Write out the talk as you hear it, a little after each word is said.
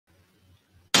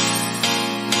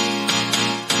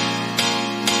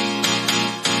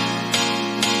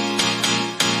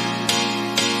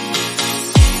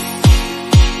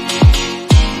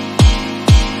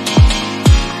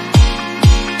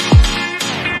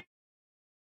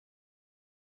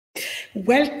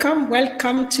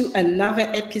Welcome to another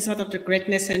episode of the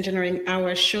Greatness Engineering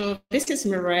Hour show. This is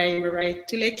Mireille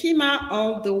Tulekima,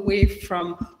 all the way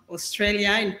from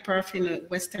Australia, in Perth, in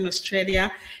Western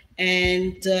Australia.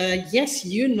 And yes,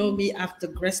 you know me as the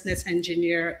Greatness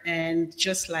Engineer, and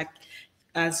just like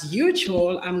as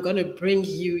usual, I'm going to bring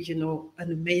you,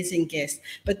 an amazing guest.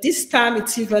 But this time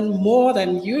it's even more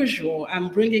than usual. I'm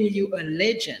bringing you a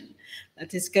legend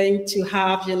that is going to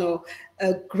have,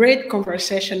 a great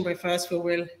conversation with us. We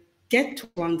will get to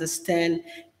understand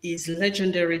his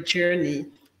legendary journey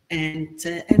and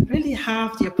really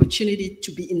have the opportunity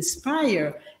to be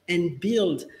inspired and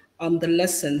build on the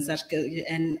lessons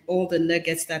and all the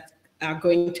nuggets that are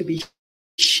going to be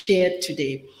shared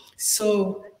today.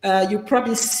 So you've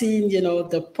probably seen,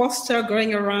 the poster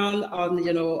going around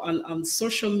on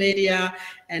social media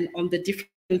and on the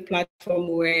different platform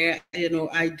where,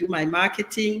 I do my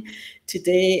marketing.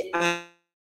 Today,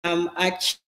 I'm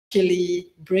actually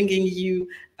bringing you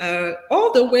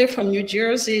all the way from New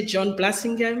Jersey. John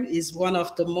Blassingame is one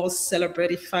of the most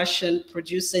celebrated fashion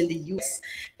producers in the US,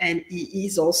 and he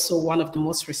is also one of the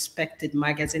most respected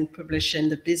magazine publishers in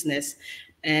the business.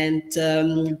 And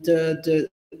the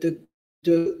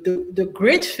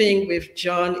great thing with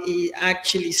John, he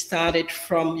actually started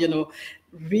from,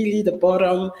 really the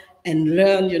bottom and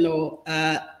learn,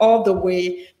 all the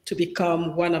way to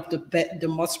become one of the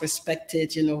most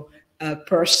respected,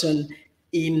 person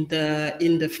in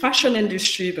the fashion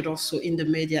industry, but also in the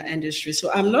media industry.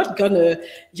 So I'm not gonna,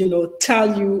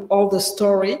 tell you all the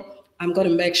story. I'm gonna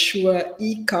make sure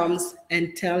he comes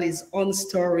and tell his own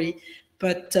story.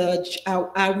 But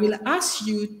I will ask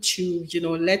you to,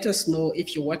 let us know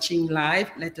if you're watching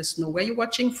live. Let us know where you're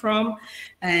watching from,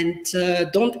 and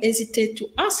don't hesitate to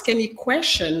ask any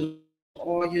question,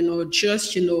 or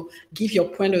just give your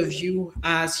point of view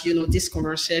as this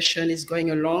conversation is going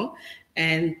along,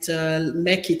 and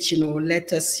make it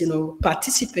let us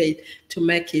participate to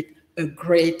make it a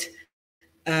great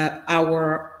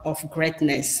hour of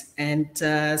greatness. And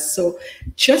so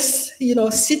just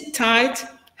sit tight.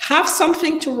 Have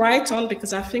something to write on,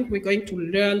 because I think we're going to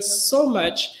learn so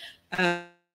much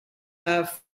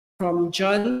from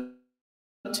John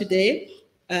today.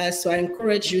 So I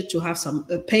encourage you to have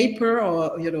a paper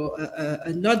or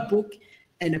a notebook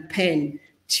and a pen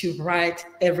to write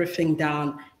everything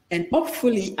down. And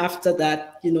hopefully after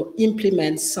that,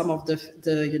 implement some of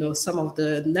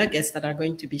the nuggets that are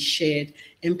going to be shared,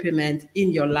 implement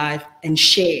in your life, and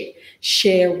share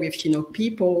with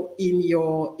people in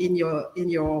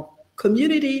your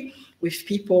community, with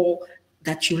people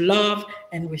that you love,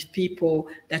 and with people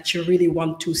that you really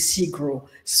want to see grow.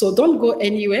 So don't go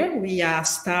anywhere. We are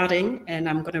starting, and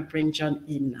I'm going to bring John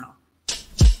in now.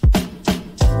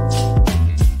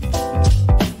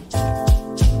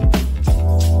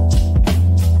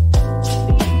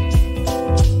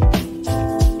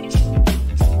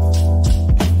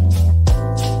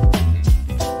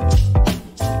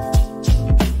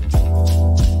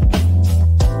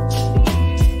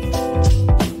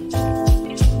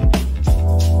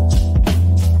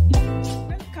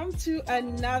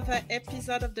 Another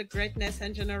episode of the Greatness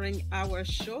Engineering Hour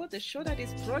show, the show that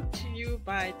is brought to you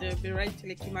by the Mireille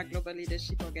Tulekima Global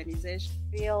Leadership Organization.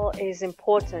 Real is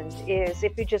important is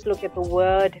if you just look at the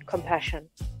word compassion,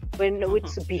 when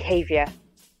it's behavior,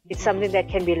 it's something that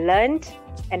can be learned,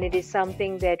 and it is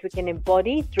something that we can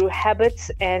embody through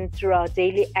habits and through our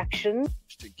daily action.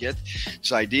 To get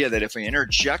this idea that if we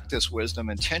interject this wisdom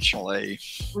intentionally,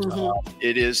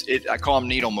 I call them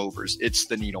needle movers. It's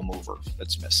the needle mover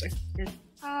that's missing.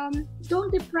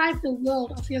 Don't deprive the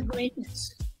world of your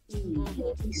greatness.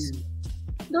 Please.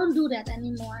 Don't do that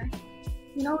anymore.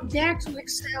 Dare to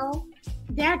excel,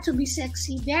 dare to be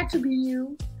sexy, dare to be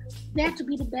you, dare to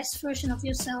be the best version of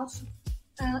yourself.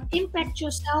 Impact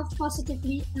yourself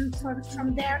positively, and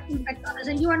from there impact others.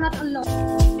 And you are not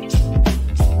alone.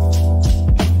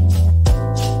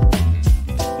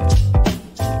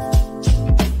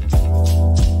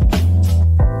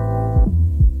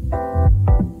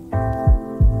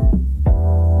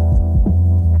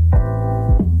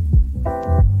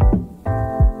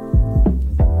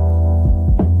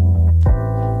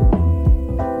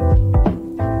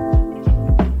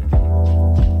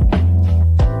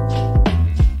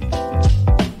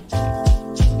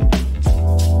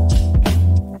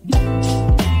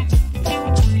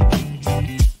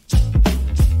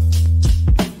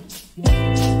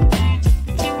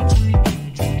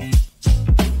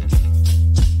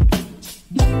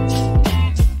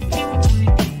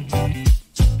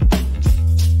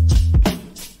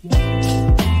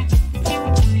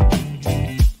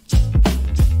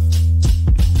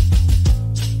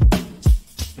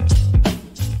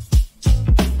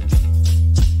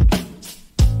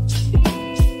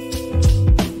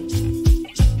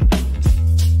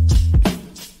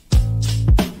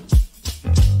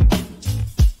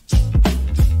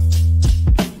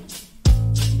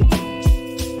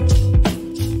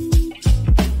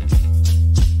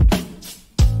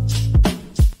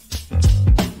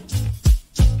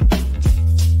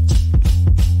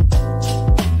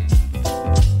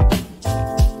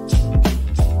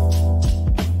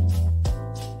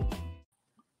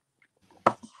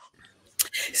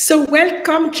 So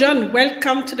welcome, John.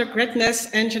 Welcome to the Greatness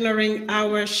Engineering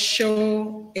Hour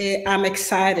show. I'm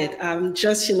excited. I'm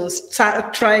just,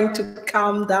 trying to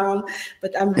calm down,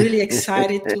 but I'm really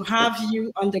excited to have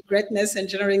you on the Greatness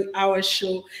Engineering Hour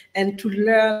show and to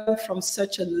learn from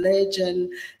such a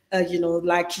legend,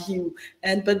 like you.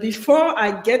 But before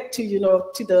I get to,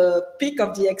 to the peak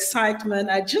of the excitement,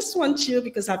 I just want you,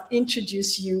 because I've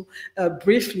introduced you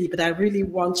briefly, but I really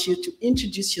want you to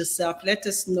introduce yourself. Let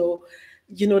us know,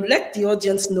 let the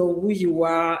audience know who you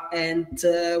are and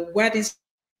what is,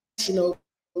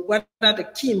 what are the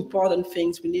key important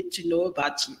things we need to know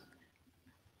about you.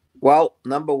 Well,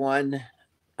 number one,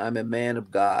 I'm a man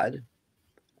of God.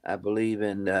 I believe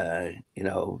in, the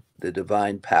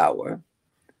divine power.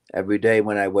 Every day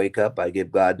when I wake up, I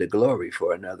give God the glory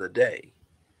for another day.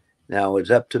 Now, it's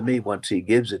up to me, once he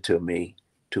gives it to me,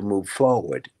 to move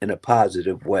forward in a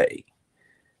positive way.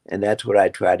 And that's what I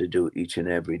try to do each and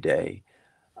every day.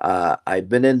 I've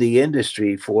been in the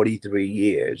industry 43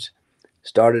 years.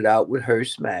 Started out with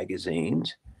Hearst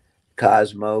Magazines,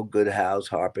 Cosmo, Good House,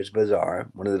 Harper's Bazaar,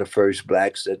 one of the first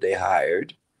blacks that they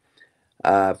hired.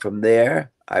 From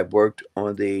there, I worked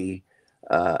on the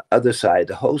other side,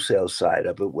 the wholesale side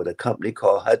of it, with a company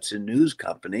called Hudson News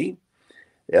Company.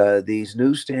 These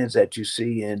newsstands that you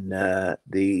see in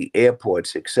the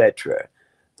airports, etc.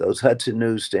 Those Hudson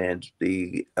newsstands,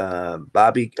 the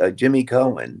Jimmy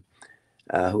Cohen,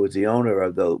 who was the owner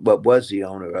of was the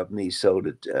owner of me, sold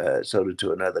it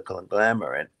to another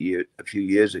conglomerate a few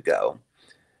years ago.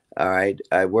 All right,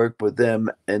 I worked with them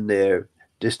in their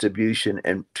distribution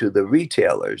and to the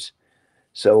retailers.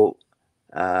 So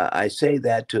I say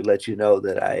that to let you know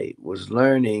that I was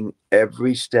learning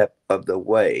every step of the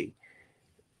way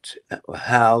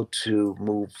how to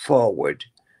move forward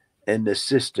in the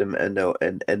system and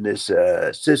this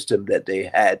system that they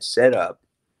had set up,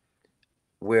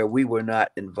 where we were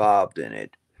not involved in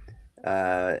it.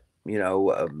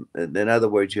 In other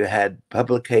words, you had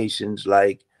publications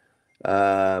like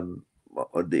the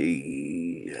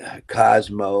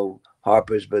Cosmo,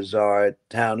 Harper's Bazaar,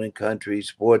 Town and Country,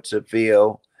 Sports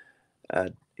Appeal,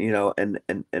 and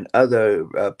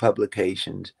other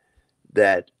publications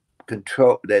that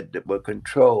were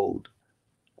controlled.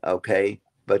 Okay,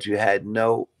 but you had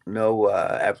no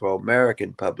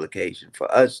Afro-American publication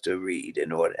for us to read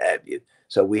and what have you.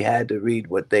 So we had to read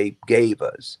what they gave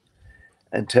us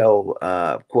until,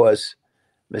 of course,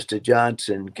 Mr.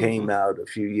 Johnson came out a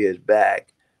few years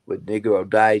back with Negro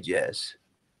Digest,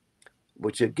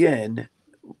 which again,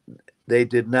 they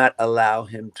did not allow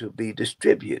him to be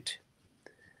distributed.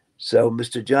 So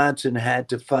Mr. Johnson had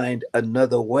to find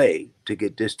another way to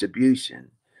get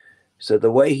distribution. So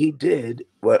the way he did,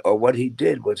 what he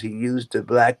did was he used the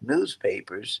black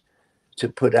newspapers to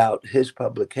put out his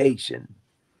publication.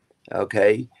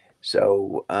 Okay,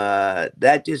 so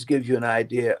that just gives you an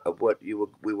idea of what we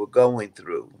were going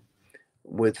through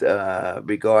with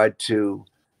regard to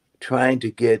trying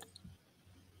to get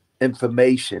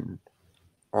information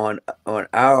on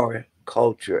our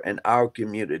culture and our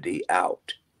community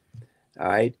out. All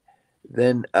right.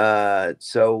 Then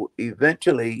so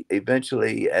eventually,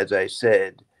 as I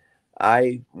said,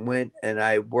 I went and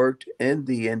I worked in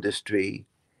the industry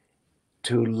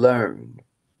to learn.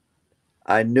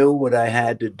 I knew what I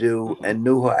had to do and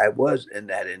knew who I was in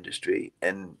that industry.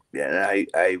 And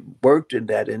I worked in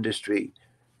that industry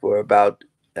for about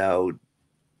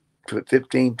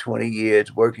 15, 20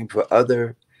 years, working for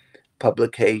other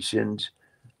publications,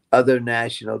 other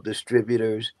national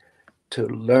distributors, to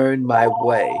learn my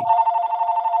way.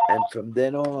 And from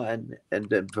then on,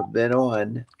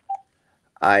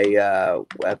 I,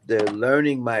 after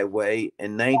learning my way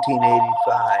in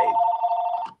 1985,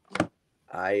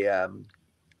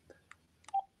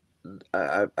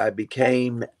 I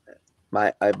became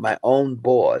my own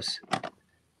boss,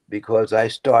 because I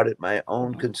started my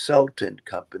own consultant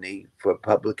company for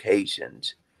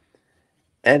publications.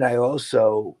 And I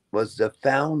also was the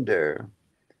founder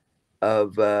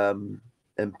of and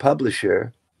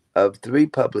publisher of 3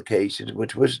 publications,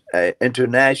 which was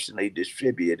internationally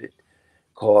distributed.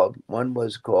 One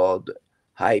was called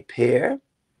Hyper,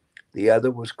 the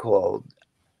other was called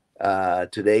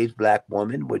Today's Black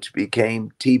Woman, which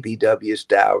became TBW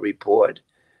Style Report,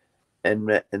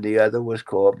 and the other was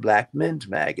called Black Men's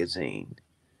Magazine.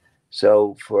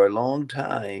 So for a long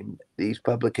time, these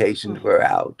publications were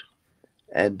out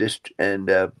and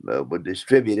were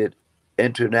distributed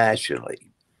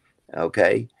internationally.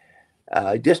 Okay,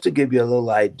 just to give you a little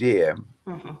idea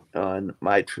on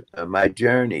my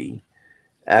journey.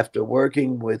 After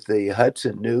working with the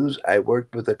Hudson News, I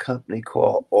worked with a company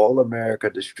called All America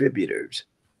Distributors.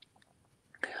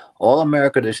 All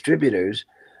America Distributors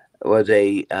was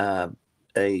a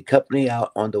company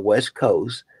out on the West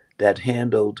Coast that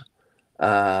handled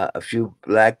a few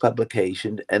black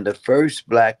publications, and the first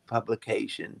black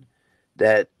publication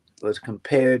that was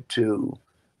compared to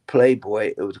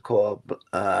Playboy. It was called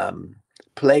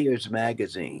Players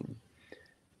Magazine,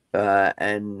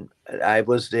 and I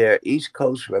was their East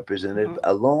Coast representative,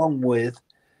 along with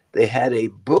they had a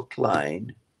book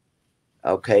line,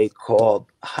 okay, called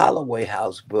Holloway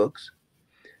House Books,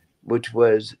 which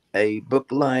was a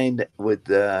book line with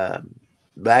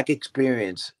Black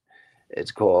Experience.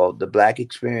 It's called the Black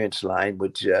Experience line,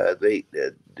 which they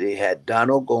had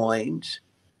Donald Goines,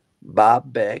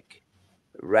 Bob Beck,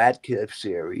 Radcliffe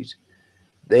series.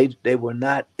 They were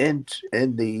not in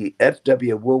the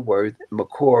F.W. Woolworth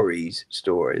McCory's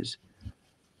stores.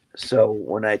 So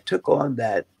when I took on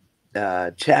that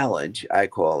challenge, I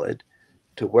call it,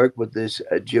 to work with this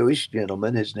Jewish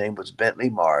gentleman, his name was Bentley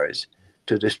Morris,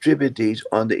 to distribute these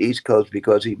on the East Coast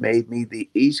because he made me the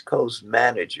East Coast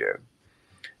manager.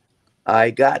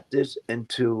 I got this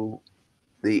into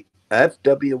the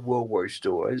F.W. Woolworth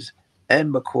stores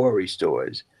and McCory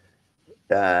stores.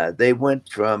 They went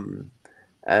from,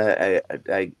 at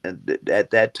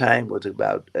that time, was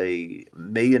about $1.5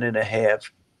 million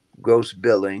gross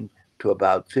billing to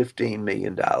about $15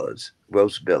 million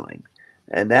gross billing.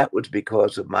 And that was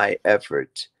because of my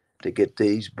efforts to get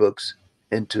these books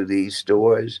into these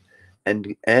stores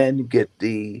and get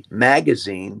the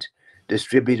magazines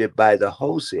distributed by the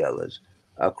wholesalers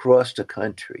across the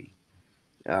country.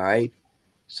 All right.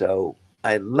 So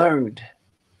I learned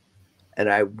and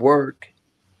I worked,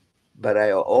 but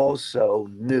I also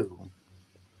knew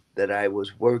that I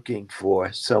was working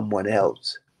for someone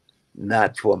else,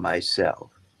 not for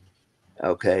myself.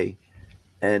 Okay.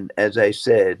 And as I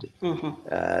said,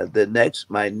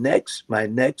 my next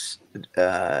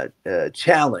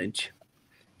challenge,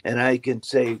 and I can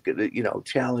say,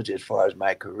 challenge as far as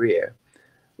my career,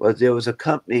 was there was a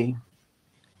company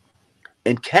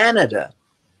in Canada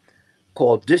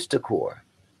called Distacor.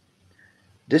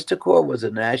 Distacor was a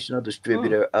national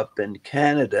distributor up in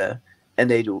Canada,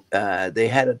 and they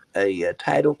had a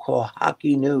title called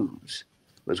Hockey News,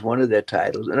 was one of their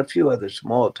titles, and a few other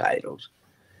small titles.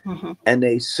 And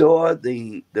they saw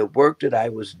the work that I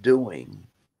was doing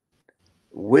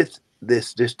with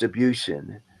this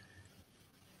distribution,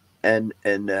 and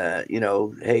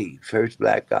hey, first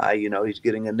black guy, he's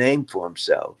getting a name for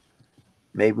himself.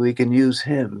 Maybe we can use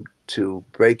him to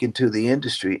break into the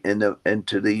industry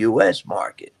into the U.S.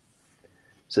 market.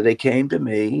 So they came to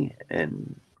me,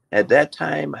 and at that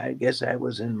time, I guess I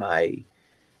was in my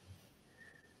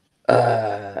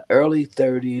early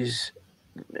 30s,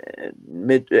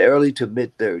 early to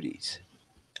mid 30s.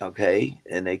 Okay,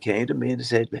 and they came to me and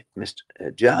said, "Mr.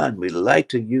 John, we'd like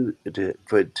to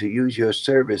use your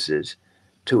services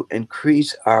to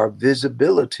increase our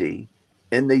visibility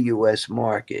in the U.S.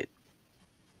 market.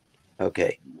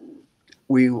 Okay,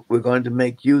 we're going to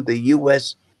make you the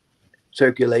U.S.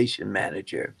 circulation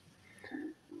manager.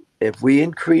 If we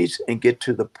increase and get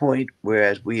to the point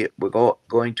whereas we're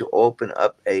going to open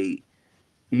up a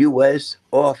U.S.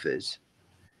 office,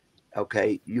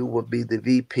 okay, you will be the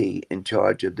VP in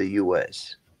charge of the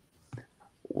U.S."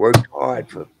 Worked hard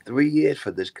for 3 years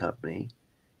for this company,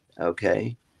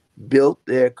 okay, built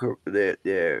their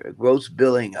gross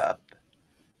billing up,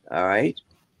 all right.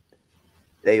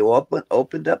 They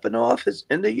opened up an office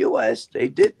in the U.S. They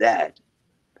did that,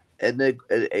 in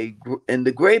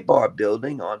the Gray Bar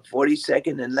building on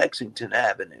 42nd and Lexington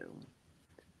Avenue.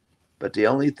 But the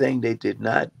only thing they did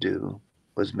not do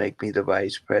was make me the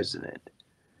vice president.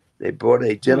 They brought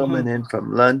a gentleman in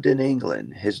from London,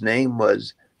 England. His name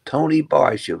was Tony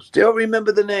Barshall. Still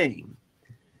remember the name.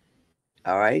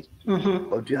 All right.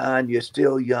 Well, John, you're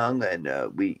still young, and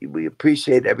we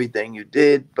appreciate everything you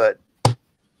did, but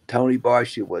Tony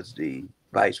Barshall was the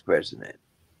vice president.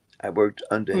 I worked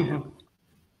under him.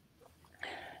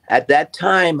 At that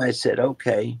time, I said,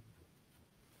 okay,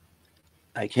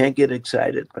 I can't get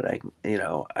excited, but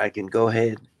I can go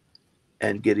ahead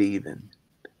and get even.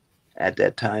 At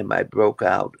that time, I broke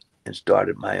out and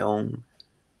started my own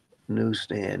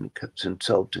newsstand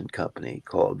consultant company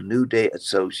called New Day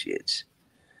Associates.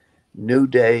 New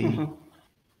Day,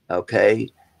 okay?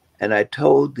 And I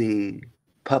told the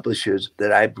publishers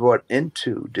that I brought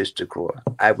into Distacor,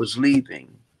 I was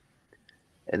leaving.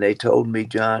 And they told me,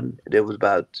 John, there was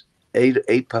about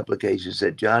eight publications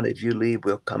said, John, if you leave,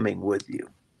 we're coming with you.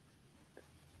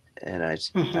 And I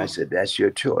said, that's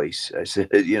your choice. I said,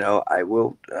 I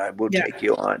will take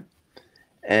you on.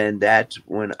 And that's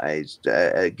when I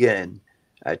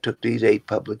took these 8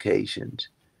 publications.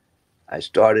 I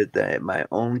started my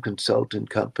own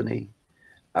consultant company.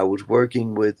 I was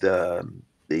working with the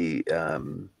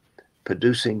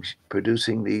producing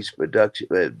these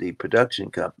the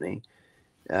production company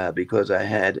because I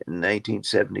had in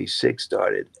 1976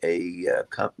 started a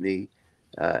company,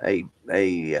 a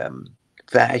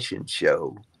fashion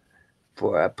show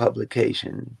for a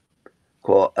publication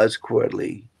called Us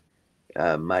Quarterly.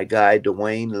 My guy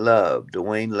Dwayne Love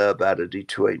out of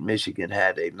Detroit, Michigan,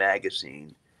 had a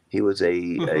magazine. He was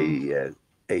a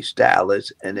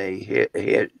stylist and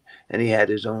and he had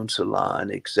his own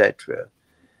salon, etc.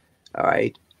 All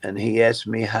right, and he asked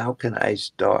me how can I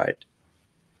start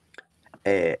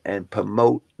and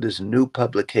promote this new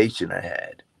publication I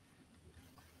had.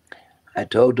 I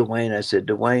told Dwayne, I said,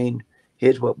 Dwayne,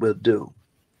 here's what we'll do.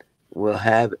 We'll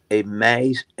have a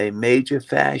major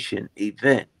fashion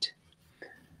event,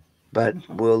 but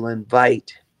we'll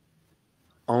invite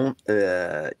on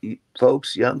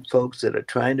folks, young folks that are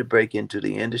trying to break into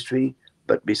the industry.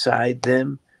 But beside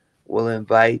them, we'll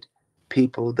invite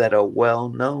people that are well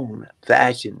known,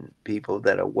 fashion people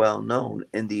that are well known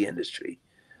in the industry.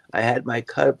 I had my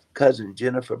cousin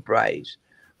Jennifer Bryce,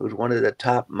 who's one of the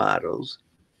top models,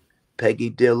 Peggy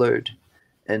Dillard,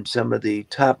 and some of the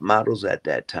top models at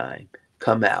that time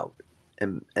come out.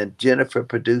 And Jennifer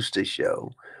produced the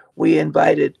show. We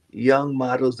invited young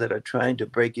models that are trying to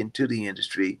break into the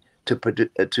industry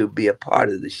to be a part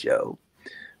of the show.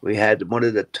 We had one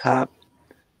of the top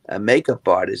makeup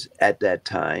artists at that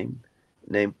time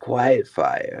named Quiet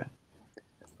Fire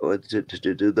to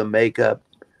do the makeup.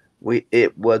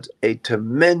 It was a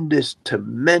tremendous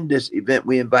event.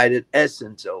 We invited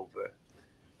Essence over.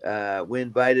 We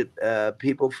invited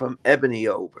people from Ebony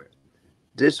over.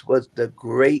 This was the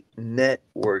great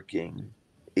networking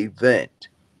event.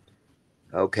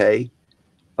 Okay.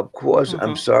 Of course,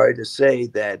 I'm sorry to say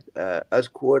that Us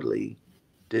Quarterly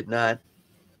did not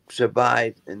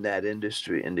survive in that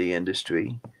industry,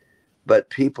 but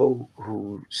people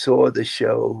who saw the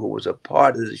show, who was a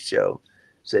part of the show,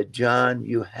 said, John,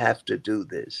 you have to do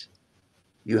this.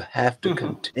 You have to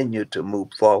continue to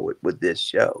move forward with this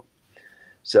show.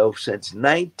 So since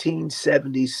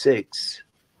 1976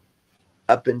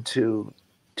 up into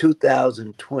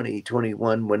 2020,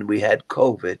 21, when we had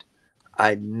COVID,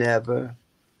 I never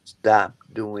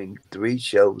stopped doing 3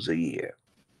 shows a year.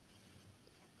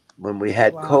 When we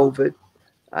had COVID,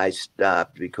 I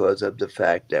stopped because of the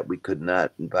fact that we could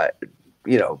not invite,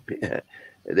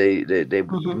 they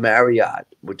Marriott,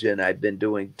 which then I've been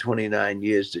doing 29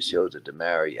 years the shows at the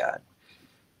Marriott.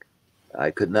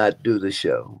 I could not do the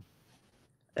show,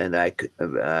 and I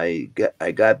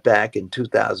got back in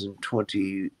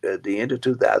 2020, at the end of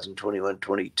 2021,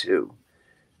 22,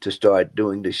 to start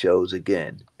doing the shows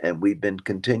again, and we've been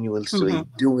continuously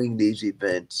doing these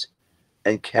events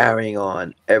and carrying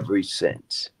on ever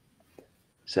since.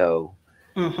 So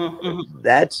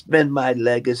that's been my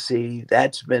legacy.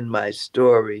 That's been my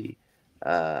story.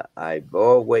 I've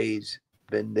always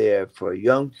been there for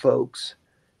young folks,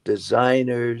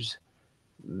 designers,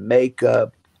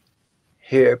 makeup,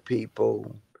 hair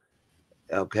people,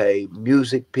 okay,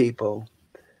 music people.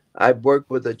 I've worked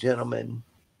with a gentleman,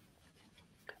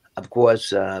 of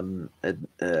course, who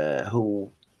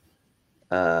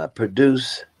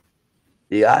produced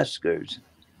the Oscars,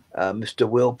 Mr.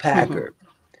 Will Packer.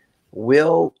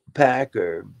 Will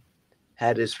Packer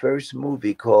had his first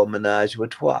movie called Menage a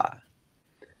Trois.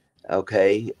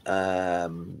 Okay,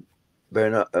 Bernard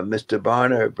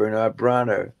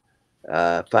Bronner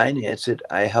financed it.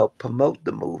 I helped promote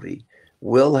the movie.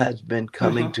 Will has been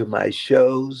coming to my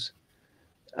shows.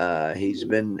 He's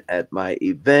been at my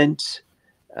events.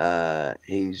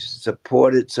 He's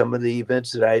supported some of the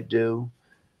events that I do.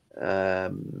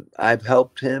 I've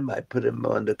helped him. I put him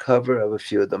on the cover of a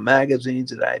few of the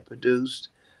magazines that I produced.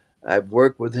 I've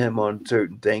worked with him on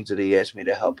certain things that he asked me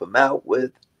to help him out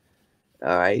with.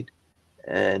 All right.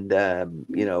 And,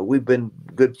 we've been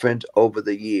good friends over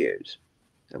the years.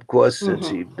 Of course, since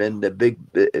he's been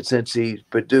since he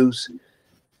produced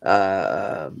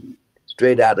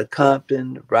Straight Outta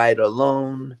Compton, Ride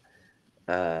Alone,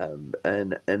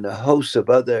 and a host of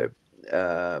other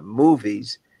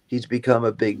movies, he's become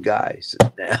a big guy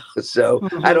now. So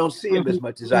I don't see him as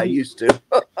much as I used to.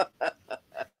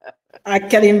 I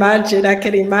can imagine.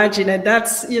 And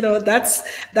that's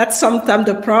sometimes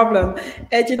the problem.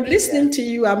 And listening to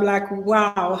you, I'm like,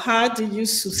 wow, how do you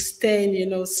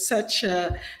sustain, such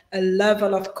a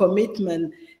level of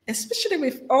commitment, especially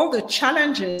with all the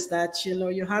challenges that,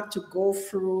 you had to go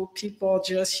through, people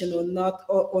just, not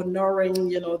honoring,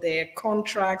 their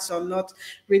contracts or not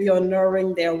really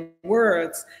honoring their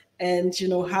words. and, you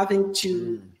know, having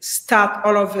to start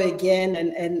all over again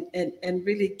and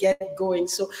really get going.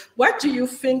 So what do you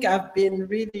think have been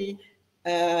really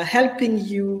helping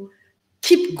you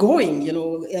keep going, you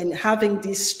know, and having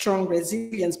this strong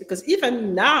resilience? Because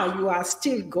even now you are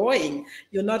still going,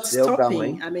 you're not still stopping.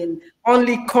 Going. I mean,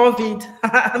 only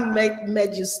COVID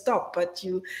made you stop, but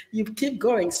you keep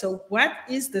going. So what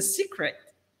is the secret?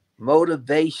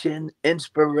 Motivation,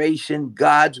 inspiration,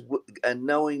 and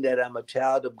knowing that I'm a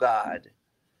child of God,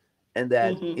 and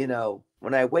that, you know,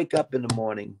 when I wake up in the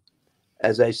morning,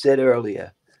 as I said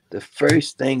earlier, the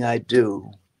first thing I do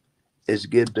is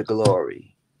give the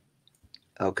glory.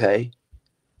 Okay.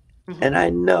 And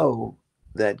I know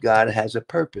that God has a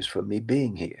purpose for me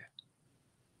being here.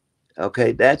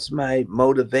 Okay. That's my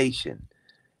motivation,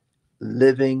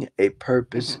 living a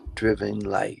purpose-driven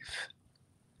life.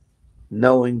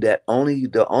 Knowing that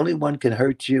the only one can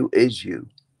hurt you is you.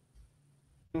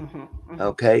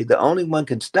 Okay, the only one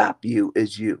can stop you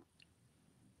is you.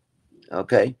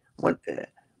 Okay,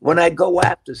 when I go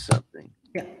after something,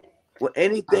 well,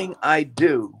 anything I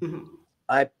do,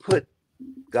 I put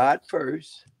God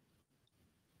first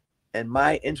and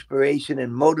my inspiration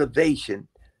and motivation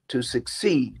to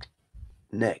succeed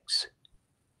next.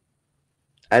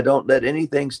 I don't let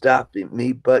anything stop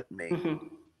me but me.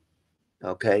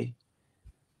 Okay.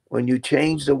 When you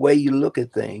change the way you look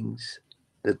at things,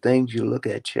 the things you look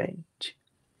at change.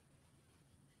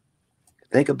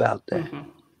 Think about that.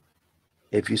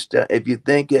 If you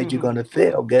think that you're going to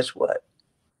fail, guess what?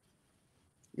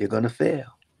 You're going to fail.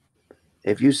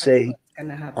 If you say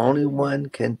only one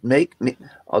can make me,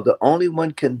 or the only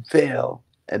one can fail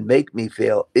and make me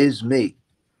fail is me,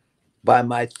 by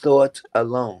my thoughts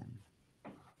alone.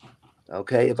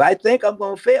 Okay. If I think I'm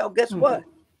going to fail, guess what?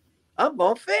 I'm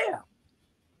going to fail.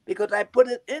 Because I put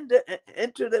it into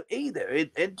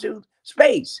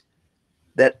space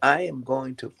that I am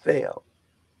going to fail.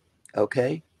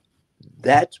 Okay?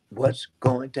 That's what's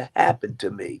going to happen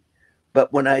to me.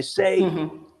 But when I say,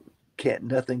 can't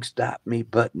nothing stop me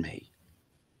but me.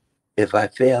 If I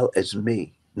fail, it's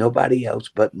me. Nobody else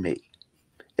but me.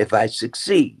 If I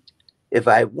succeed, if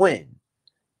I win,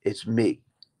 it's me.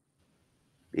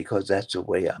 Because that's the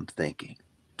way I'm thinking,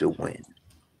 to win.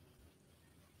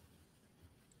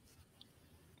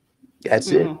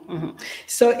 That's it.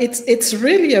 So it's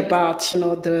really about, you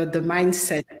know, the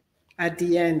mindset at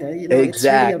the end. You know,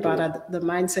 exactly. It's really about the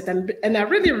mindset, and I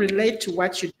really relate to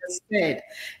what you just said.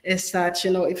 Is that, you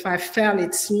know, if I fail,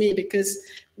 it's me, because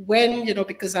when, you know,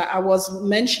 because I was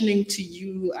mentioning to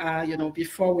you, you know,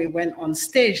 before we went on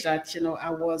stage that, you know, I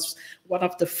was one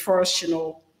of the first, you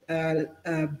know,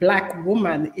 Black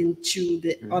woman into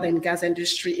the oil and gas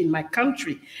industry in my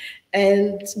country,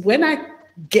 and when I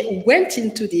went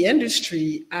into the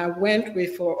industry, I went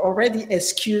with already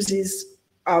excuses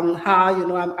on how, you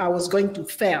know, I was going to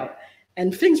fail,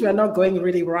 and things were not going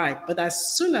really right. But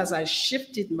as soon as I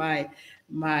shifted my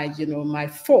you know, my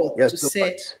thought to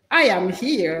say, I am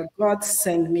here, God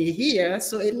sent me here,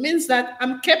 so it means that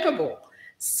I'm capable.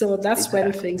 So that's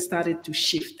when things started to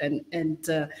shift, and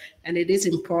it is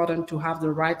important to have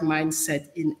the right mindset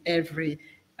in every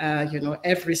you know,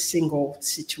 every single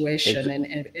situation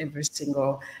and every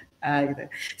single.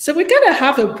 So we're gonna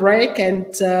have a break and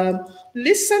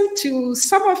listen to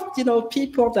some of, you know,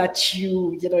 people that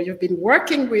you know, you've been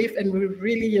working with, and we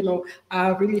really, you know,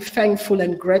 are really thankful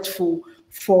and grateful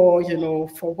for, you know,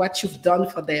 for what you've done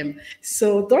for them.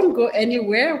 So don't go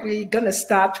anywhere. We're gonna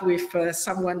start with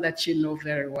someone that you know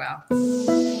very well.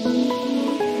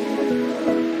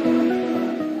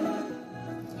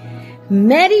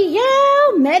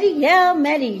 Mediel,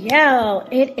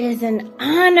 it is an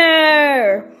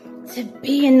honor to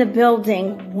be in the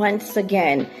building once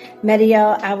again.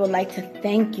 Mediel, I would like to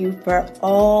thank you for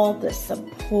all the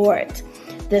support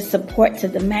to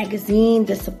the magazine,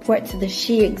 the support to the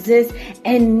She Exists,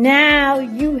 and now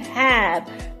you have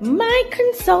my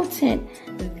consultant,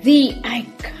 the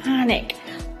iconic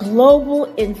global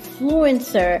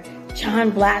influencer,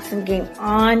 John Blassingame,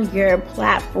 on your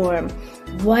platform.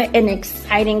 What an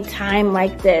exciting time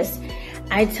like this.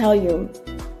 I tell you,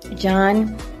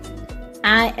 John,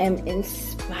 I am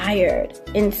inspired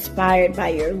by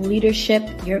your leadership,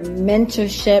 your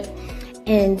mentorship,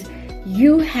 and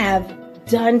you have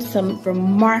done some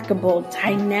remarkable,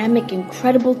 dynamic,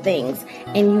 incredible things,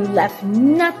 and you left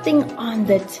nothing on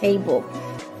the table.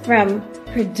 From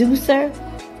producer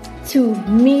to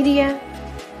media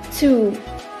to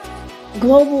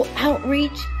global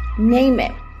outreach, name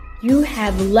it. You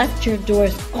have left your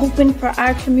doors open for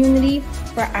our community,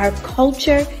 for our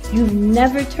culture. You've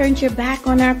never turned your back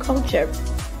on our culture.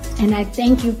 And I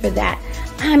thank you for that.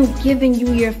 I'm giving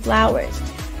you your flowers.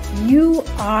 You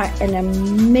are an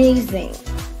amazing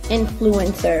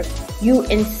influencer. You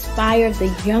inspire the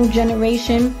young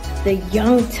generation, the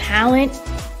young talent.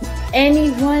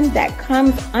 Anyone that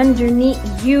comes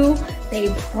underneath you,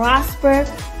 they prosper,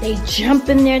 they jump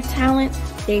in their talent,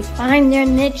 they find their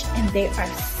niche, and they are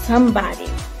somebody.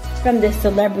 From the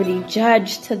celebrity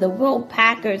judge to the Will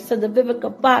Packers to the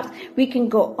Vivica Fox, we can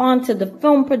go on to the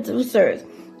film producers.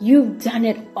 You've done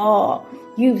it all.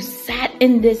 You've sat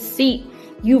in this seat.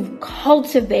 You've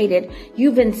cultivated.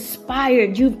 You've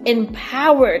inspired. You've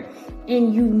empowered.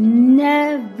 And you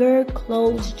never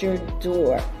closed your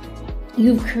door.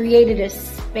 You've created a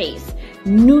space,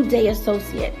 New Day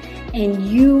Associate, and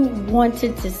you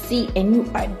wanted to see, and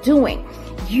you are doing.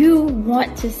 You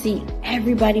want to see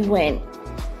everybody win.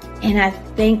 And I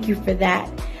thank you for that.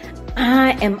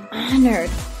 I am honored.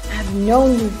 I've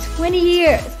known you 20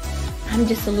 years. I'm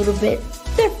just a little bit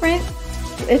different,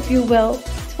 if you will.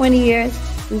 20 years,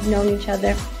 we've known each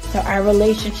other. So our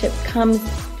relationship comes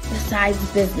besides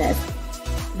business.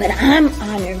 But I'm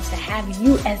honored to have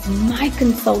you as my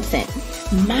consultant,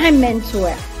 my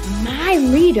mentor, my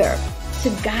leader to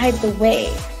guide the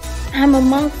way. I'm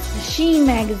amongst the Sheen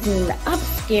magazine, the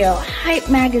Upscale, Hype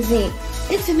magazine.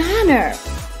 It's an honor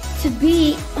to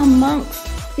be amongst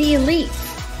the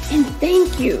elites. And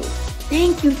thank you.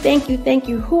 Thank you, thank you, thank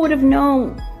you. Who would have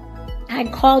known? I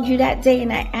called you that day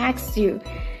and I asked you,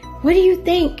 what do you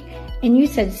think? And you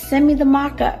said, send me the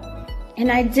mock-up.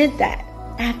 And I did that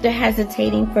after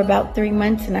hesitating for about 3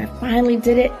 months, and I finally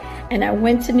did it. And I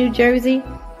went to New Jersey,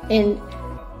 and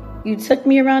you took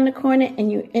me around the corner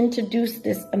and you introduced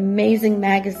this amazing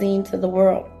magazine to the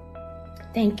world.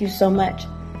 Thank you so much.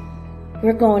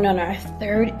 We're going on our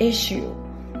 3rd issue.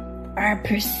 Our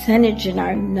percentage and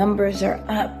our numbers are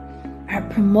up. Our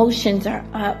promotions are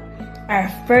up. Our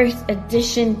first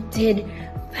edition did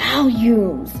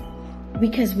volumes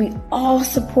because we all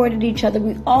supported each other.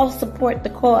 We all support the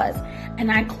cause.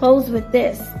 And I close with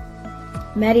this.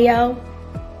 Medio,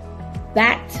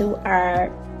 back to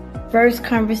our first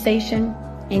conversation,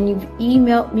 and you've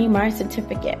emailed me my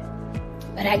certificate.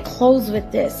 But I close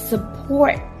with this.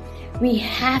 Support. We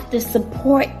have to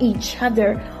support each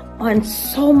other on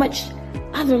so much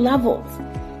other levels.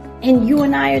 And you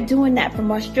and I are doing that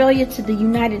from Australia to the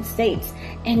United States.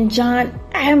 And John,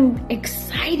 I'm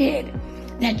excited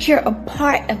that you're a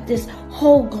part of this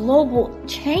whole global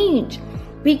change,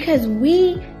 because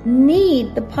we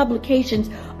need the publications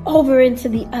over into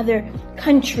the other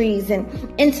countries and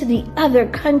into the other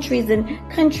countries and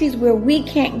countries where we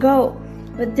can't go.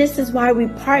 But this is why we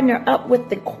partner up with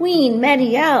the Queen,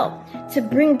 Mediel, to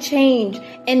bring change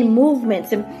and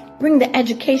movements and bring the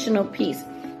educational piece.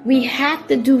 We have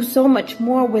to do so much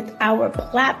more with our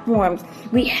platforms.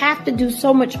 We have to do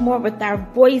so much more with our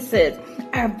voices.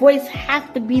 Our voice has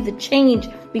to be the change,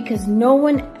 because no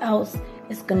one else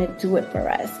is going to do it for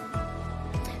us.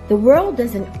 The world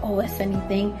doesn't owe us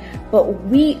anything, but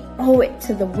we owe it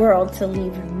to the world to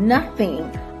leave nothing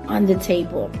on the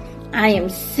table. I am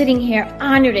sitting here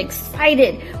honored,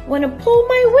 excited, want to pull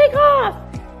my wig off,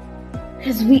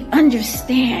 because we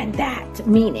understand that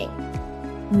meaning.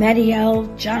 Mediel,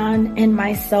 John, and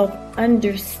myself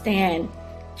understand.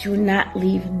 Do not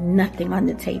leave nothing on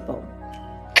the table.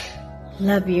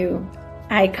 Love you,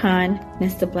 icon,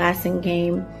 Mr.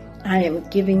 Blassingame. I am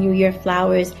giving you your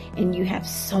flowers, and you have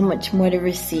so much more to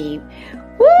receive.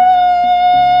 Woo!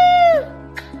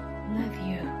 Love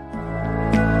you.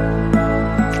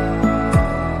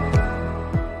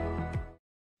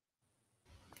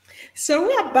 So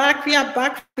we are back. We are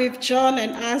back with John,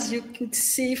 and as you could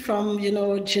see from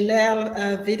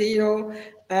Janelle video,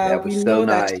 we know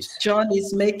that John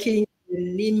is making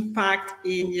an impact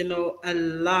in a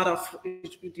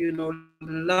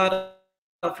lot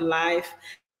of life,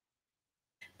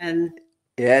 and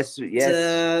yes,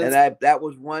 and that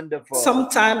was wonderful.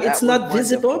 Sometimes it's not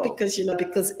visible because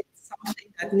it's something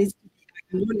that needs to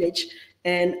be acknowledged.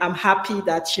 And I'm happy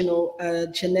that,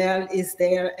 Janelle is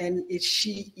there, and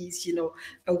she is,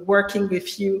 working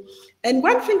with you. And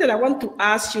one thing that I want to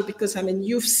ask you, because,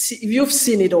 you've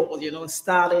seen it all,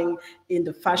 starting in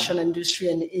the fashion industry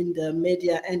and in the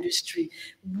media industry.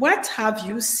 What have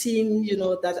you seen,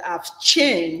 that have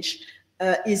changed?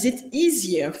 Is it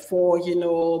easier for,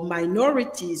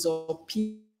 minorities or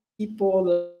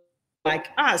people like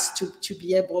us to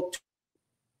be able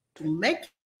to make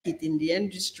it in the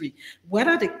industry? What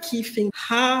are the key things?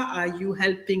 How are you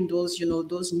helping those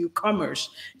newcomers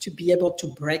to be able to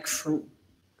break through?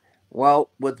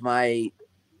 Well, with my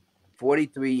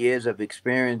 43 years of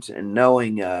experience and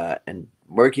knowing and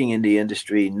working in the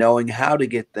industry, knowing how to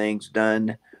get things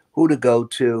done, who to go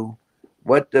to,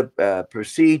 what the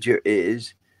procedure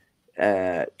is,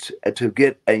 to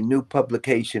get a new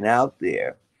publication out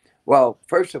there. Well,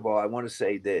 first of all, I want to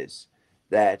say this,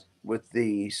 that with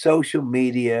the social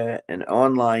media and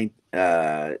online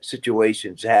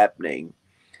situations happening,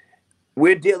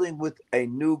 we're dealing with a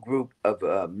new group of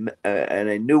and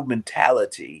a new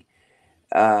mentality.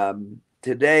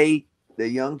 Today, the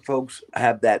young folks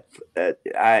have that the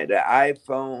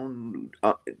iPhone,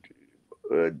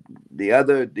 the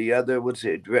other, what's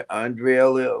it,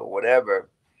 Unreal or whatever,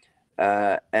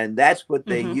 and that's what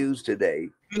they use today.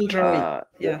 Android.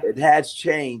 Yeah. It has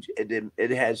changed.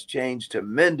 It has changed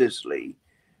tremendously,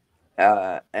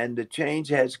 and the change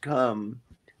has come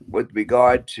with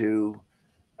regard to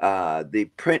the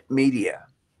print media.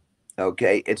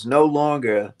 Okay, it's no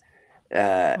longer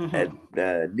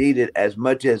needed as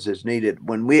much as is needed.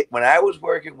 When I was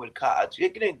working with I'll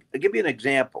give you an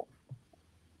example.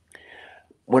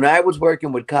 When I was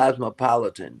working with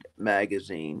Cosmopolitan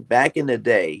magazine back in the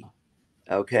day,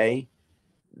 okay,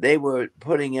 they were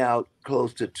putting out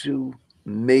close to 2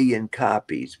 million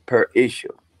copies per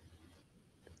issue.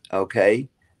 Okay,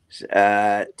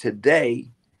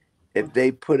 today, if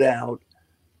they put out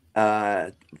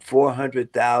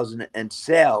 400,000 and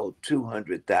sell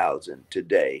 200,000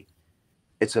 today,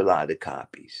 it's a lot of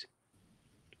copies.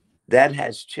 That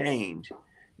has changed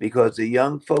because the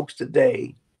young folks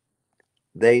today,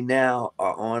 they now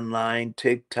are online,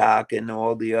 TikTok, and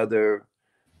all the other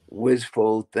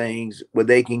wistful things where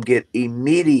they can get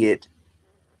immediate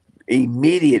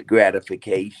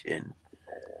gratification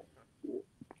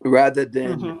rather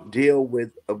than deal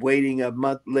with waiting a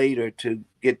month later to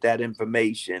get that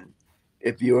information.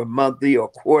 If you're monthly or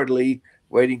quarterly,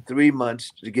 waiting 3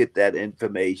 months to get that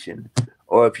information,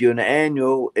 or if you're an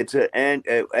annual, it's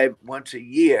once a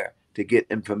year to get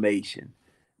information.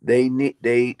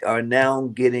 They are now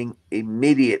getting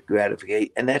immediate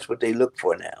gratification, and that's what they look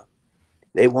for now.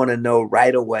 They want to know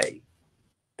right away.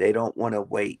 They don't want to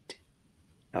wait.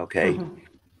 Okay,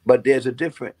 but there's a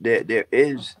different. There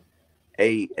is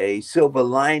a silver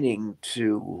lining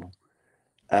to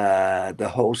the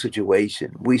whole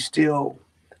situation. We still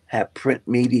have print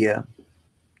media.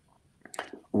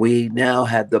 We now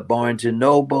have the Barnes and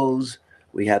Nobles.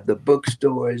 We have the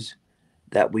bookstores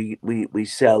that we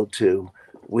sell to.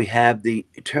 We have the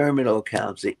terminal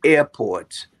accounts, the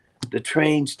airports, the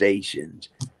train stations.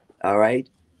 All right.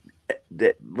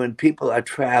 That when people are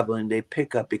traveling, they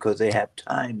pick up because they have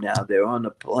time now. They're on a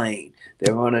plane.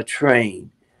 They're on a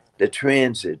train. The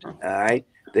transit. All right.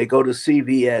 They go to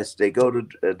CVS. They go to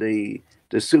the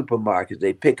supermarket.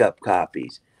 They pick up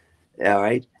copies. All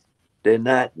right.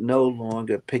 They're no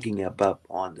longer picking up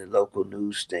on the local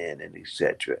newsstand and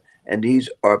etc. And these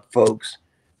are folks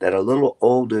that are a little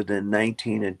older than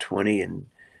 19 and 20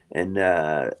 and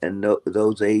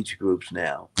those age groups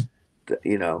now,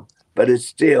 you know. But it's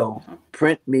still,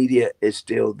 print media is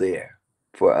still there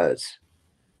for us,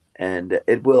 and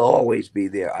it will always be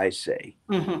there, I say.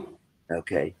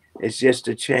 Okay, it's just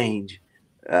a change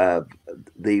of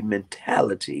the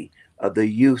mentality of the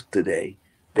youth today.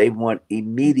 They want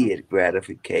immediate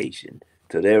gratification,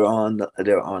 so they're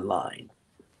online.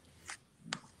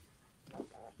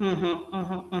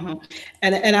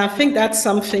 And I think that's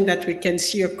something that we can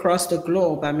see across the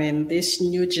globe. I mean, this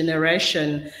new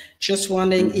generation just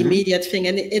wanting immediate thing,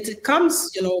 and it comes,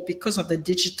 you know, because of the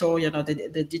digital, you know,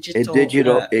 the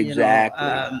digital, exactly.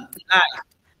 Life.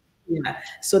 Yeah.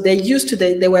 So they used to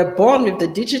they were born with the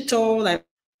digital. I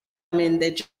mean,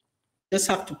 they just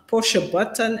have to push a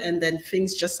button and then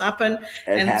things just happen.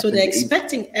 And so they're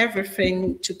expecting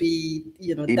everything to be,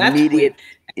 you know, immediate.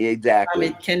 That way. Exactly.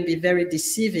 It can be very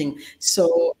deceiving.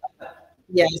 So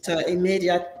yeah, it's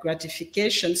immediate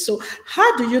gratification. So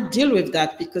how do you deal with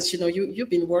that? Because, you know, you've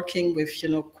been working with, you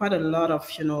know, quite a lot of,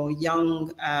 you know,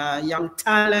 young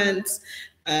talents.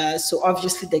 So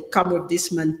obviously they come with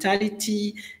this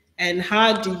mentality. And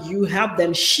how do you help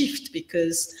them shift?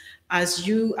 Because as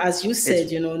you said,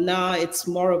 you know, now it's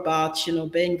more about, you know,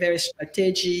 being very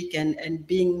strategic and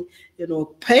being, you know,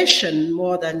 patient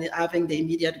more than having the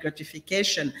immediate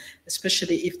gratification,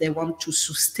 especially if they want to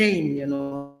sustain, you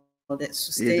know,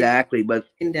 exactly, but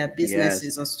in their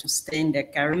businesses or sustain their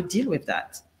career. You deal with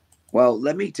that. Well,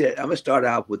 let me I'm gonna start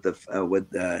out with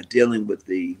dealing with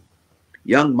the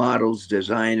young models,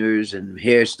 designers, and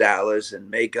hairstylists and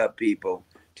makeup people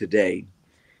today.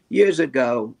 Years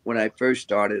ago, when I first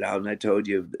started out, and I told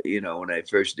you, you know, when I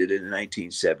first did it in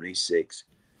 1976,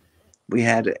 we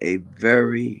had a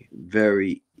very,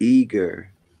 very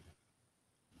eager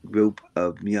group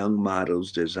of young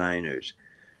models, designers,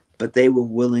 but they were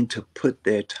willing to put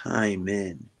their time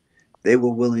in. They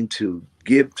were willing to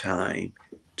give time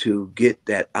to get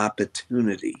that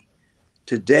opportunity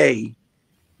today,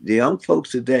 the young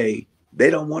folks today, they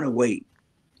don't want to wait.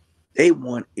 They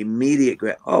want immediate.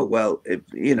 Oh well,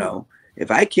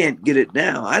 if I can't get it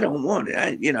now, I don't want it.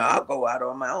 I'll go out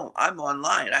on my own. I'm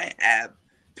online. I have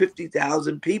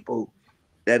 50,000 people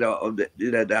that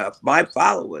are my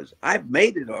followers. I've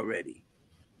made it already.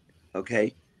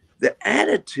 Okay, the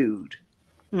attitude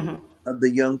of the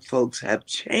young folks have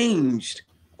changed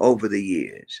over the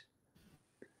years.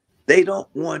 They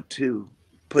don't want to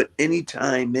put any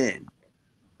time in.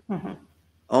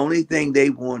 Only thing they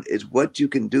want is what you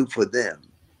can do for them,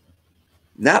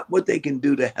 not what they can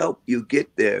do to help you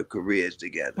get their careers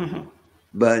together,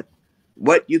 but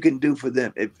what you can do for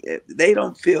them. If they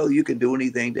don't feel you can do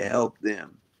anything to help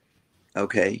them,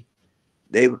 okay,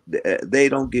 they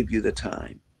don't give you the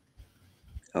time.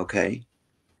 Okay,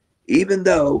 even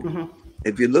though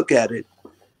if you look at it,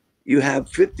 you have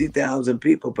 50,000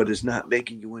 people, but it's not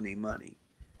making you any money.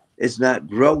 It's not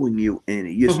growing you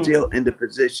any. You're still in the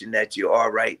position that you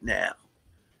are right now.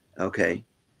 Okay.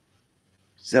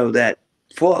 So that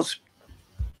false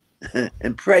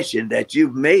impression that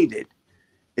you've made it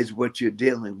is what you're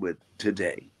dealing with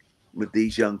today with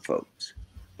these young folks.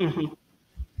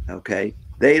 Okay.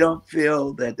 They don't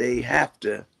feel that they have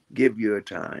to give you a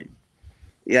time.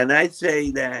 Yeah, and I say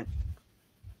that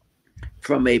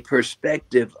from a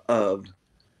perspective of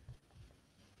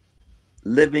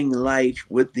living life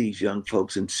with these young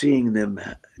folks and seeing them,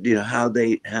 how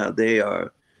they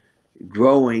are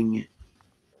growing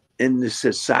in the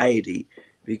society,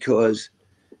 because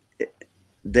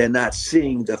they're not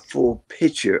seeing the full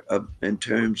picture in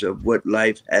terms of what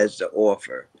life has to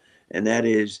offer. And that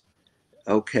is,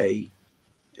 okay,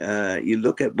 you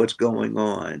look at what's going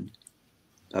on,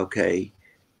 okay,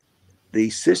 the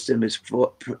system is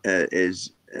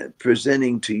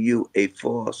presenting to you a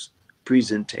false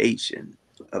presentation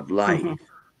of life.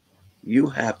 You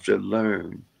have to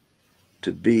learn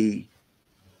to be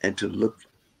and to look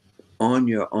on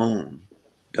your own.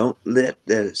 Don't let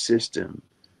the system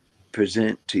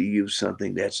present to you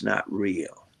something that's not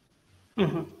real.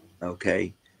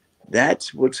 Okay,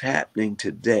 that's what's happening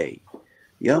today.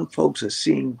 Young folks are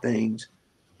seeing things,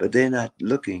 but they're not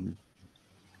looking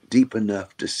deep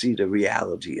enough to see the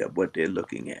reality of what they're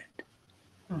looking at.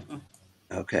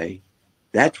 Okay,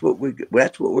 that's what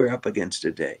we're up against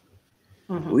today.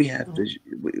 We have to,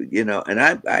 and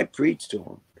I preach to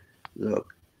them.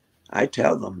 Look, I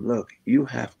tell them, look, you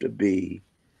have to be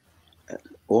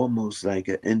almost like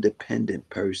an independent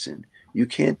person. You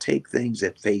can't take things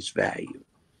at face value.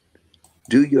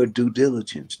 Do your due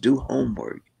diligence. Do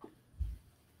homework.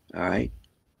 All right.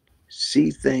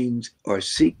 See things, or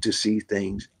seek to see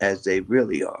things as they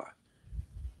really are,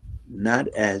 not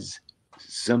as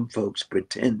some folks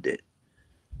pretend it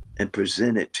and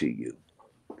present it to you.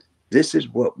 This is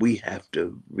what we have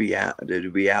to the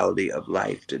reality of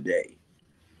life today.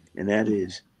 And that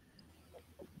is,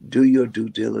 do your due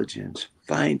diligence,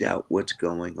 find out what's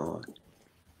going on.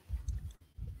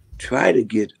 Try to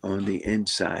get on the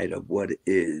inside of what it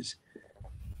is,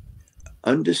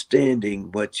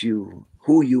 understanding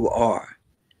who you are,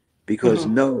 because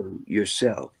know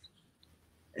yourself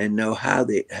and know how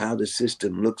the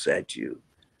system looks at you.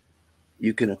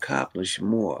 You can accomplish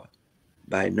more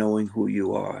by knowing who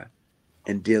you are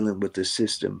and dealing with the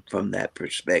system from that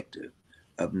perspective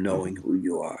of knowing who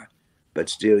you are, but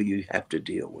still you have to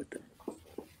deal with them.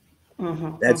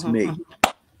 That's me.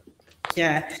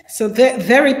 Yeah, so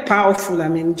very powerful. I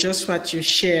mean, just what you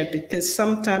shared, because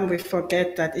sometimes we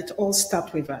forget that it all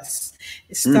starts with us.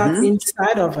 It starts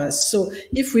inside of us. So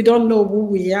if we don't know who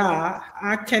we are,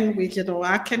 how can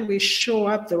we show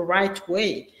up the right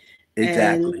way?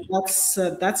 Exactly.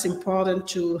 And that's important,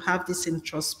 to have this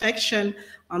introspection,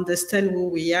 understand who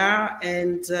we are.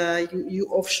 And you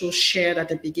also shared at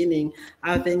the beginning,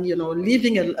 having,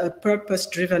 living a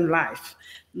purpose-driven life.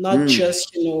 Not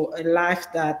just, a life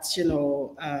that,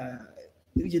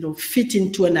 fit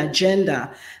into an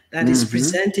agenda that is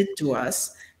presented to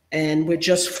us, and we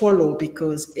just follow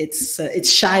because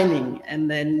it's shining. And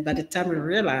then by the time we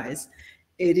realize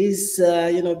it is,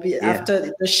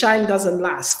 after the shine doesn't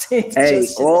last.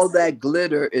 All that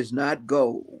glitter is not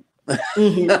gold.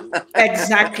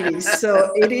 Exactly.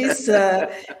 So it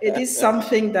is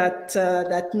something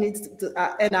that needs to,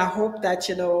 and I hope that,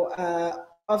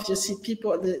 obviously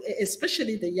people,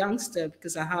 especially the youngster,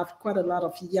 because I have quite a lot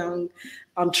of young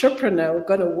entrepreneurs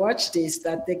going to watch this,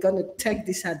 that they're going to take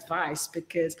this advice,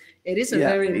 because it is a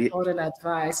very important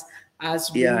advice as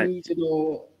we,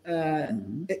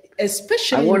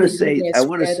 especially I want to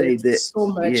say this, so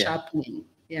much happening.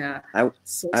 Yeah.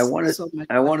 I want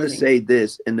to say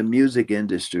this, in the music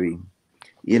industry,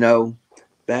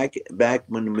 back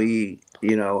when we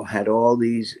you know, had all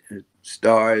these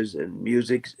stars and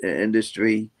music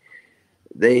industry.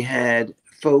 They had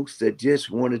folks that just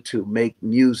wanted to make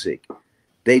music.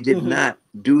 They did not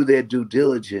do their due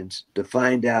diligence to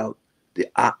find out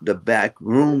the back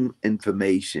room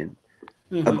information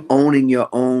of owning your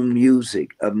own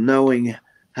music, of knowing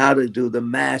how to do the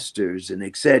masters and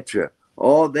etc.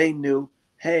 All they knew,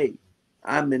 hey,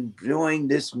 I'm enjoying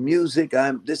this music.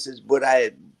 This is what I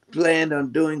had planned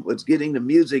on doing, was getting the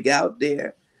music out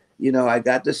there. You know, I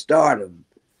got to stardom.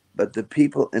 But the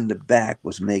people in the back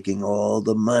was making all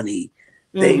the money.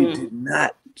 They did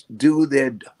not do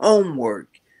their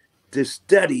homework to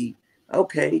study.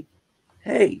 Okay,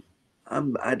 hey,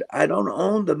 I don't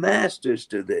own the masters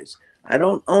to this. I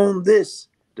don't own this,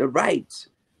 the rights.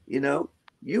 You know,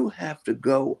 you have to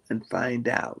go and find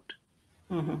out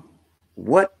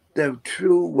what the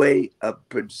true way of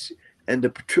and the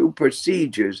true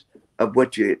procedures of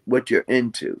what you're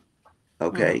into.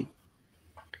 Okay.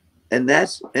 And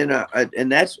that's in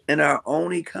our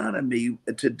own economy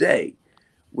today.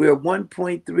 We're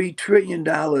 $1.3 trillion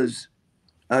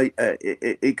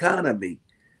economy,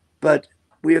 but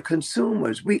we are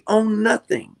consumers. We own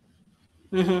nothing.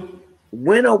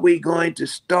 When are we going to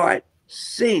start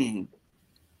seeing,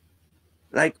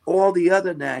 like all the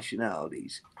other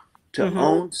nationalities, to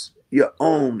own your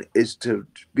own is to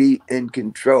be in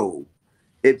control.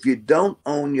 If you don't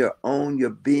own your own, you're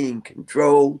being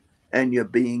controlled and you're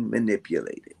being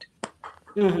manipulated.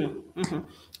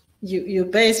 You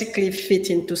basically fit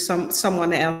into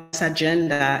someone else's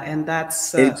agenda, and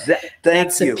that's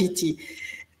that's a pity.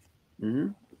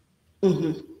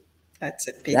 That's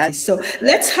a pity. So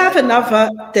let's have another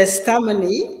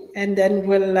testimony, and then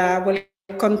we'll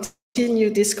continue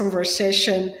this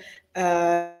conversation.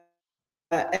 And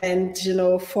you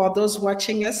know, for those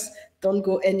watching us, don't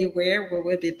go anywhere. We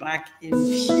will be back in a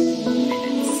few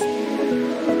minutes.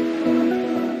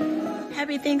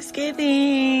 Happy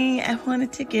Thanksgiving. I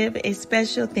wanted to give a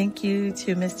special thank you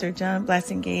to Mr. John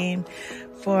Blassingame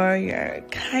for your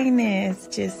kindness,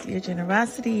 just your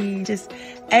generosity, just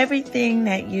everything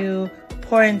that you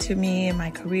pour into me in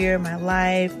my career, my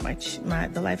life,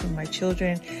 the life of my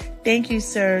children. Thank you,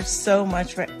 sir, so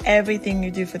much for everything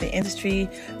you do for the industry,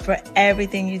 for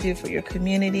everything you do for your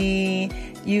community.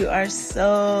 You are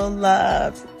so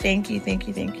loved. Thank you, thank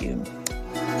you, thank you.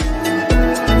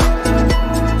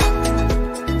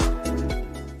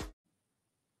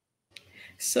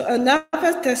 So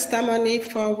another testimony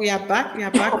for we are back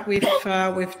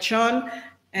with John,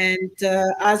 and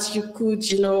as you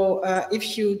could, you know,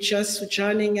 if you just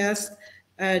joining us,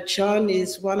 John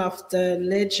is one of the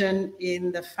legend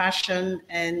in the fashion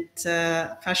and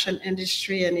fashion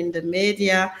industry and in the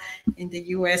media in the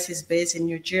U.S. He's based in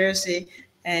New Jersey,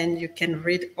 and you can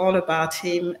read all about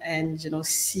him and, you know,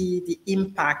 see the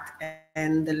impact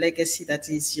and the legacy that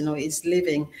is, you know, is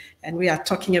living. And we are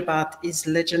talking about his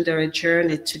legendary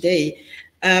journey today.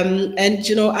 And,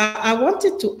 you know, I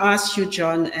wanted to ask you,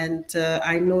 John, and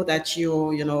I know that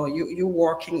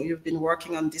you've been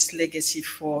working on this legacy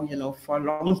for, you know, for a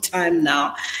long time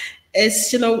now.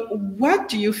 Is, you know, what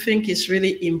do you think is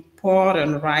really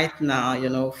important right now, you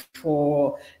know,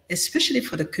 especially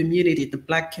for the community, the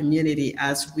Black community,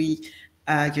 as we,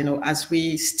 you know, as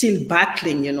we still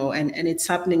battling, you know, and it's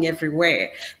happening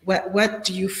everywhere. What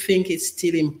do you think is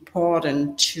still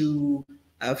important to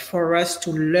for us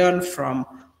to learn from,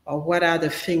 or what are the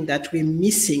things that we're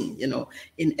missing, you know,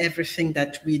 in everything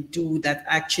that we do that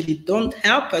actually don't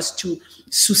help us to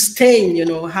sustain, you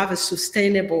know, have a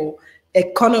sustainable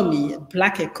economy,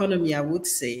 Black economy, I would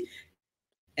say,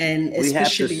 and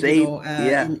especially, you know,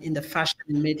 in the fashion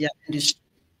and media industry.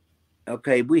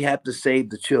 Okay, we have to save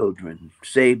the children,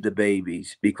 save the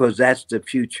babies, because that's the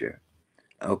future.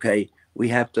 Okay, we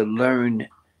have to learn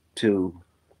to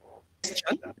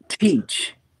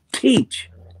teach,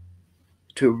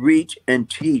 to reach and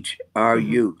teach our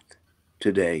youth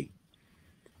today.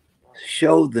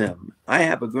 Show them. I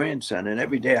have a grandson, and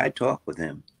every day I talk with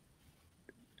him.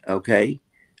 Okay,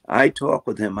 I talk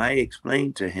with him. I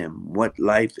explain to him what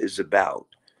life is about.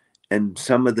 And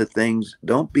some of the things,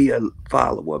 don't be a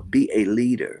follower, be a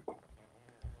leader.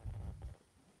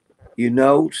 You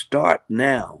know, start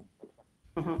now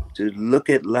to look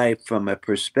at life from a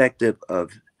perspective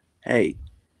of, hey,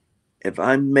 if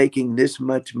I'm making this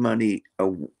much money a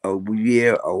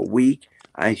year or a week,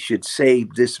 I should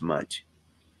save this much.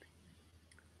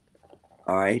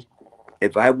 All right.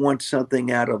 If I want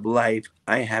something out of life,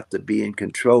 I have to be in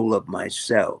control of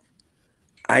myself.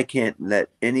 I can't let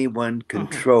anyone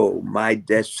control my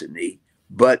destiny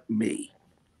but me.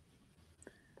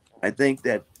 I think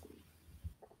that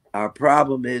Our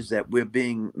problem is that we're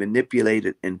being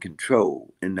manipulated and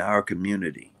controlled in our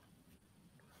community.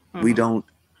 We don't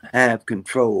have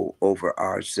control over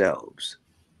ourselves.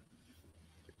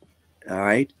 All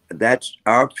right? That's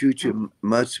our future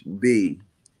must be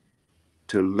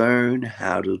to learn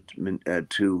how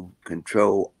to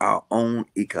control our own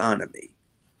economy.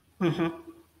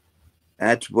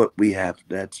 That's what we have.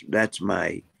 That's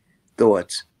my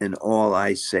thoughts and all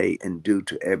I say and do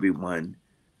to everyone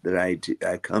that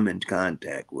I come in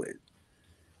contact with.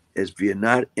 If you're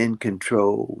not in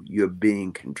control, you're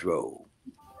being controlled.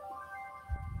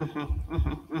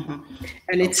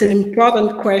 And it's an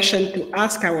important question to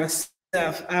ask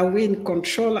ourselves: are we in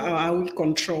control or are we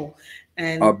controlled?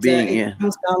 And it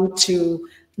comes down to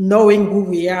knowing who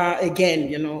we are again,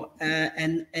 you know,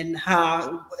 and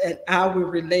how we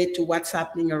relate to what's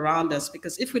happening around us.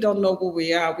 Because if we don't know who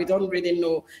we are, we don't really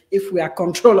know if we are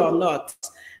controlled or not.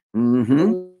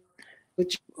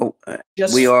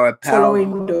 Just we are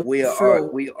following the flow,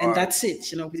 we are, and that's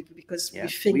it, you know, because we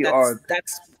think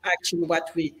that's actually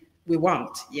what we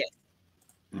want. Yes,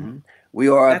 we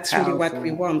are that's really what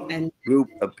we want, and group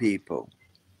of people.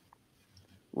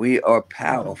 We are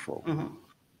powerful.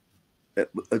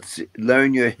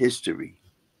 Learn your history.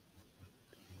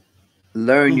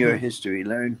 Learn your history.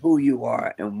 Learn who you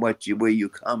are and where you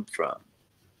come from.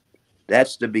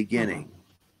 That's the beginning.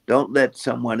 Don't let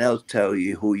someone else tell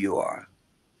you who you are,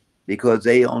 because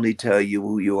they only tell you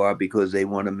who you are because they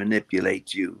want to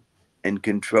manipulate you and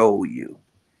control you.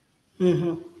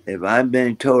 If I'm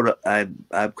being told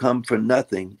I've come from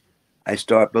nothing, I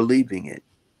start believing it.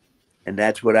 And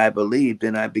that's what I believe,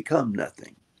 then I become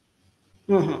nothing.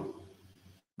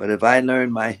 But if I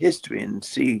learn my history and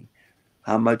see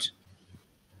how much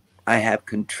I have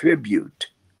contributed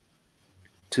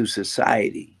to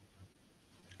society,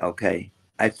 okay,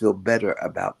 I feel better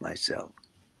about myself.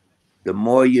 The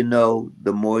more you know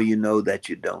that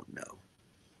you don't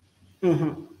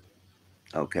know.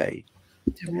 Okay.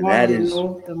 The more you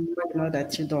know, the more you know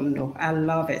that you don't know. I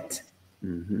love it.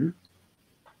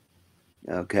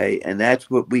 Okay, and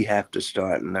that's what we have to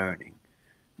start learning.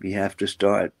 We have to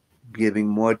start giving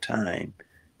more time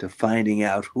to finding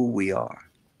out who we are.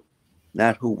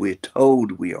 Not who we're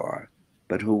told we are,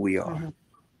 but who we are.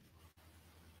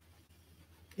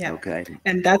 Yeah. Okay.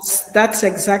 And that's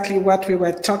exactly what we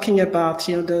were talking about,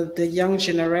 you know, the young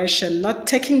generation not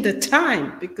taking the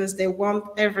time because they want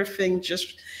everything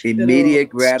just immediate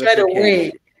gratification. Straight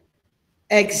away.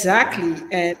 Exactly.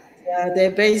 And they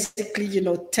basically, you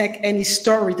know, take any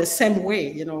story the same way,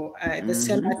 you know, the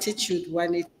same attitude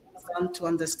when it comes down to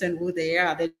understand who they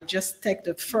are. They just take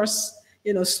the first,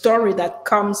 you know, story that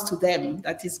comes to them,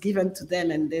 that is given to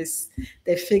them, and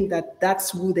they think that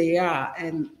that's who they are,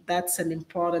 and that's an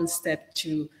important step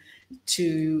to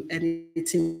and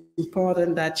it's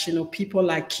important that, you know, people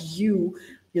like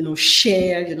you know,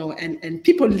 share, you know, and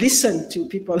people listen to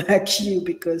people like you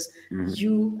because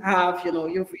you have, you know,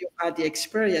 you've had the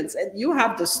experience and you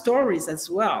have the stories as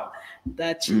well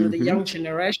that, you know, the young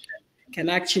generation can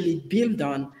actually build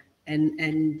on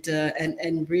and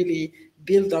really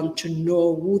build on to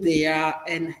know who they are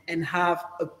and have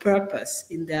a purpose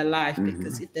in their life,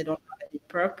 because if they don't have any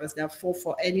purpose, they'll fall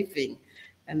for anything,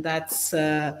 and that's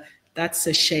a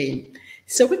shame.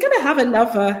 So we're gonna have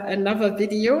another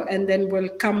video, and then we'll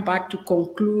come back to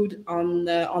conclude on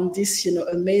this, you know,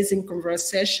 amazing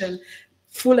conversation,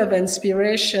 full of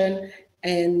inspiration,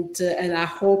 and I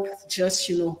hope, just,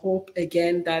 you know, hope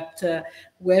again that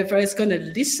whoever is gonna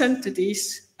listen to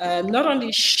this, not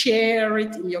only share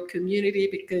it in your community,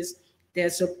 because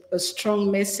there's a strong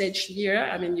message here.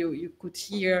 I mean, you could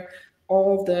hear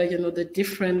all the, you know, the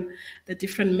different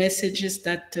messages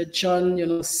that John, you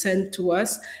know, sent to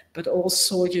us, but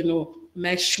also, you know,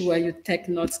 make sure you take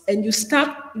notes and you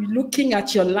start looking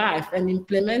at your life and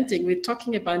implementing. We're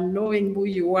talking about knowing who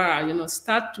you are, you know,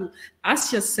 start to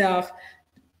ask yourself,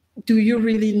 do you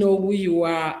really know who you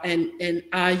are, and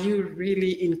are you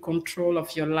really in control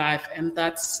of your life? And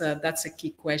that's a key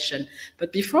question.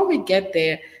 But before we get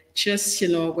there, just, you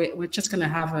know, we're just going to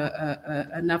have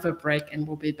another break, and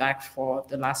we'll be back for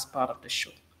the last part of the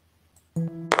show.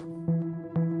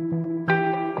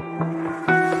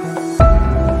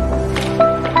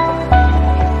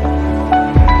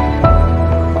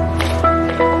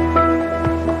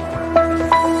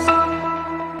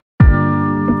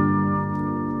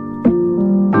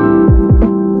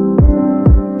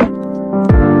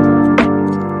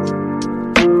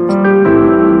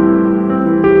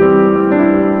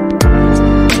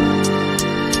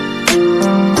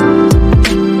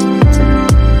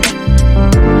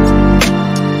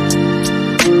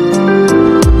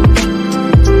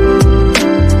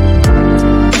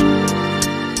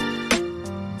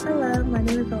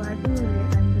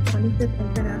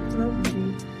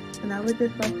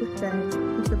 like to say,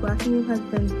 Mr. Blassingame has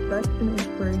been such an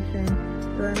inspiration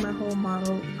during my whole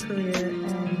model career,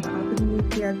 and the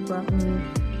opportunities he has brought me,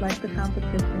 like the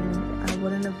competition, I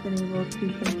wouldn't have been able to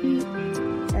compete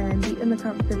and be in the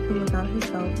competition without his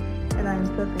help, and I am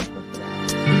so thankful for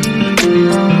that.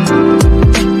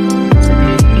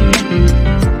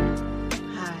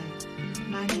 Hi,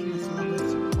 my name is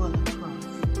Lois Paula Cross,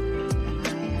 and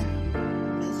I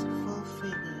am Miss Full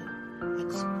Figured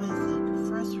Exquisite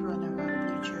First Runner-Up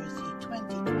New Jersey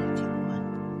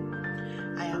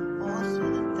 2021. I am also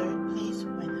the third place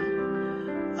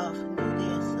winner of New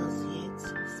Day Associates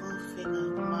Full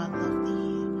Figured Model of the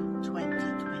Year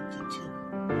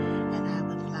 2022, and I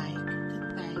would like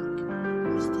to thank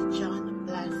Mr. John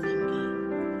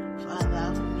Blassingame for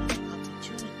allowing me the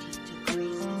opportunity to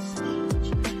grace his stage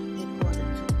in order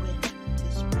to win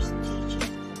this prestigious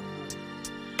award.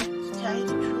 To tell you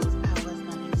the truth, I was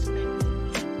not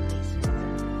expecting being placed in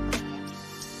third, but I am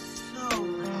so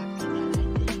happy that I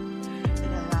did.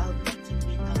 It allowed me to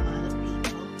meet a lot of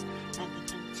people and to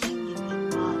continue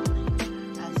with modeling,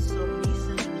 as so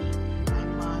recently I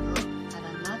modeled at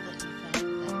another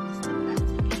event that Mr.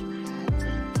 Blassingame had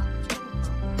in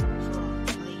October for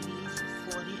ladies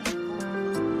 40 and over.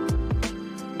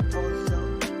 Also,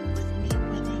 with me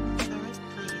winning third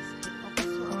place, it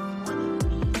also afforded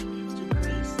me to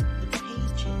grace the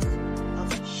pages of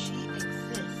She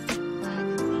Exists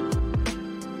magazine,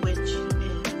 which is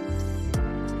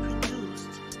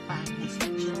produced by Miss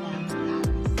Janelle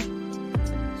Harris.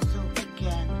 So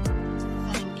again,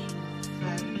 thank you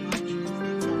very much,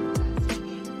 Mr. John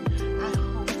Blassingame. I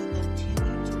hope to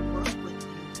continue to work with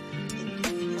you in the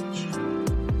future.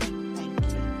 Thank you.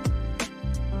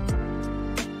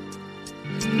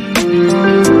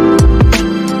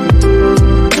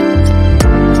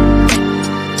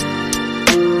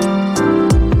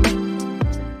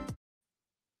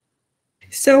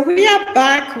 So we are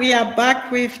back. We are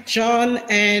back with John,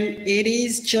 and it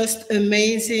is just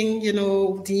amazing,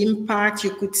 the impact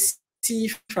you could see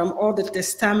from all the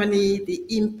testimony, the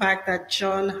impact that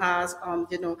John has on,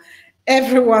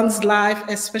 everyone's life,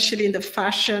 especially in the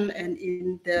fashion and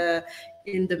in the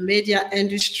media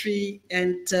industry.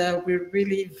 And we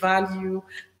really value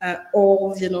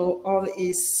all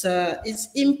his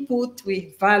input.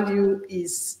 We value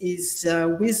his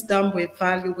wisdom. We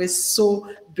value. We're so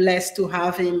blessed to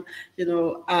have him,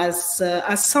 as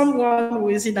someone who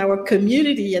is in our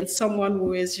community and someone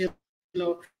who is,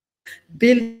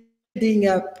 building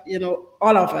up,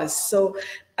 all of us. So,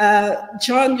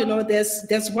 John,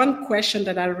 there's one question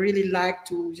that I really like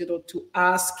to, to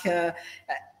ask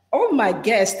all my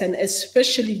guests, and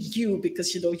especially you,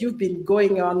 because you've been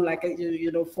going on like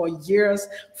for years,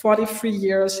 43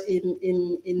 years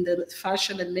in the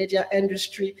fashion and media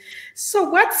industry. So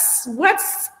what's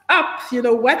up?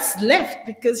 What's left?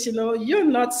 Because you're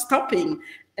not stopping.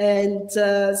 And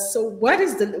so what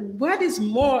is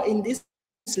more in this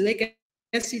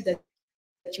legacy that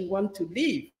you want to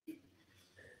leave?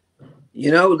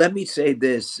 Let me say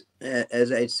this.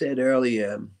 As I said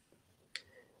earlier,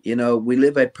 we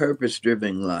live a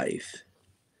purpose-driven life,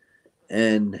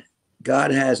 and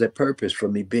God has a purpose for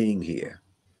me being here.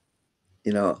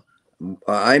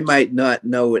 I might not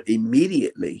know it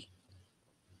immediately,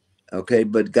 okay,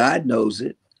 but God knows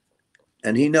it,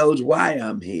 and He knows why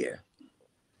I'm here.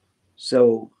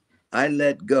 So I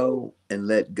let go and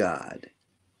let God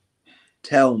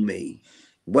tell me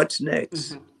what's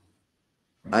next.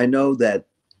 Mm-hmm. I know that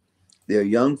there are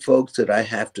young folks that I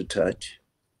have to touch,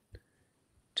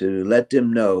 to let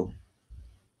them know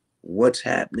what's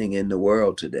happening in the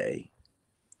world today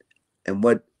and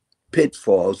what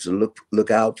pitfalls to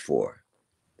look out for.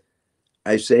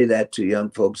 I say that to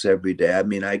young folks every day. I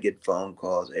mean, I get phone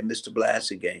calls. Hey, Mr.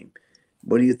 Blassingame,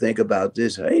 what do you think about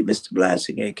this? Hey, Mr.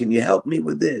 Blassingame, can you help me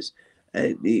with this?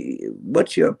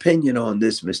 What's your opinion on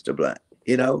this, Mr. Black?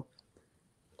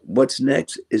 What's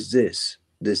next is this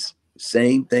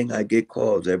same thing I get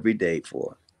calls every day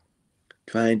for,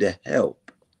 trying to help.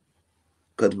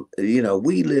 Because,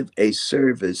 we live a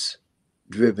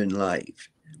service-driven life.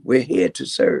 We're here to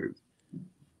serve.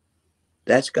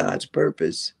 That's God's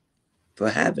purpose for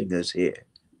having us here,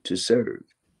 to serve.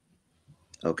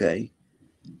 Okay?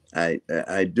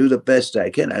 I do the best I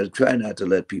can. I try not to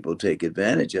let people take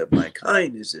advantage of my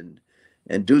kindness and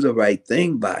do the right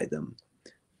thing by them.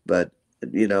 But,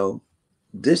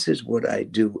 this is what I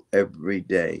do every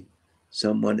day.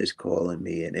 Someone is calling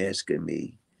me and asking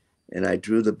me, and I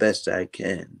do the best I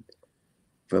can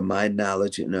from my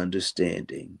knowledge and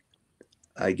understanding.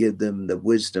 I give them the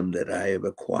wisdom that I have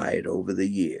acquired over the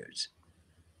years,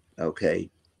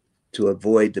 okay, to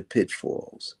avoid the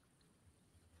pitfalls.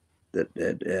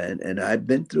 And I've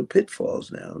been through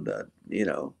pitfalls now. That, you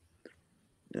know,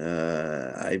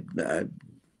 I've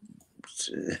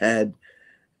had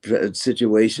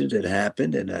situations that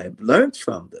happened, and I've learned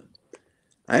from them.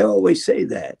 I always say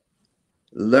that.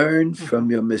 Learn from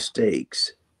your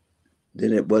mistakes.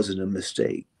 Then it wasn't a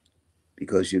mistake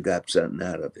because you got something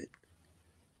out of it.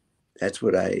 That's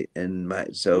what I and my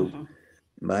so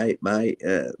my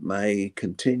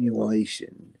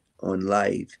continuation on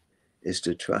life is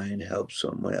to try and help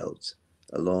someone else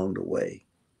along the way.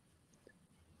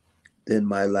 Then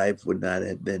my life would not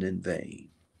have been in vain.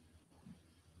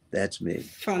 That's me.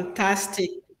 Fantastic.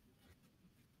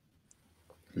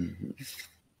 Mm-hmm.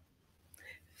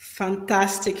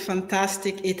 Fantastic,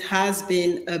 fantastic. It has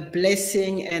been a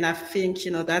blessing, and I think,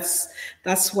 you know, that's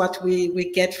what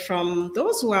we get from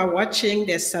those who are watching.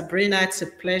 There's Sabrina. It's a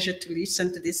pleasure to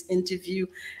listen to this interview,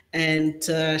 and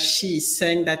she's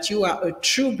saying that you are a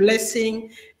true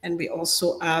blessing. And we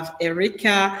also have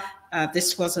Erica.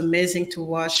 This was amazing to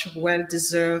watch, well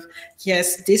deserved.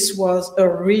 Yes, this was a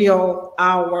real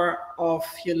hour of,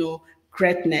 you know,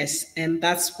 greatness, and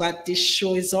that's what this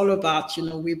show is all about. You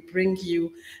know, we bring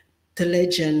you the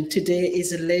legend. Today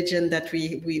is a legend that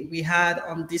we had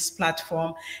on this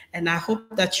platform, and I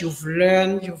hope that you've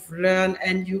learned,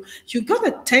 and you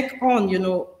gotta take on, you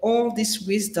know, all this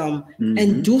wisdom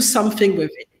and do something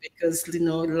with it, because, you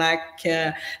know, like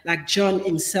John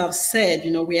himself said,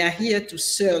 you know, we are here to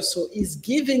serve. So he's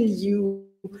giving you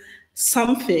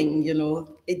something, you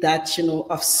know, that, you know,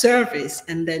 of service,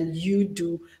 and then you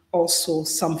do also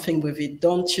something with it.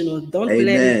 Don't, you know, don't let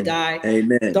it die.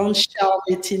 Amen. Don't shelve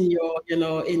it in your, you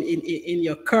know, in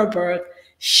your cupboard.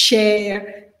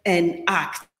 Share and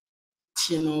act,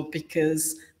 you know,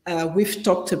 because we've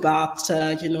talked about,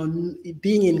 you know,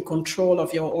 being in control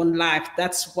of your own life.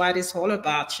 That's what it's all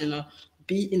about, you know.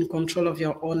 Be in control of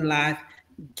your own life.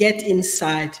 Get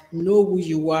inside, know who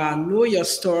you are, know your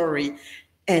story,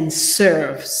 and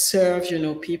serve, you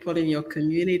know, people in your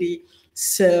community,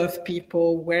 serve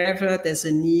people wherever there's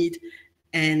a need,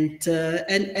 and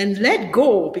let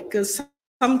go, because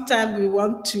sometimes we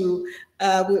want to,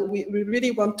 we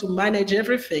really want to manage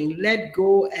everything. Let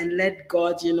go and let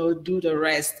God, you know, do the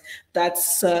rest.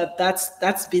 That's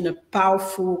been a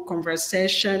powerful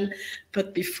conversation.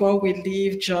 But before we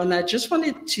leave, John, I just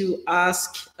wanted to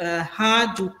ask,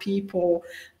 how do people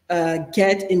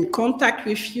get in contact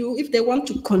with you if they want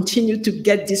to continue to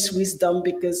get this wisdom?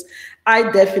 Because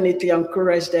I definitely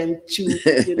encourage them to,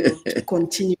 you know, to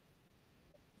continue.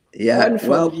 Yeah.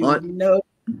 Well, you know,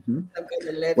 I'm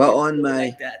gonna let on my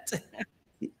like that.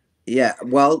 yeah,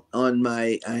 well, on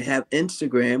my I have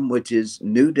Instagram, which is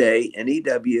New Day,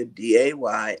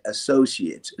 NEWDAY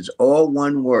Associates. It's all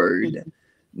one word.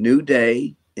 New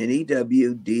Day,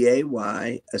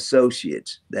 NEWDAY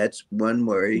Associates. That's one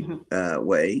word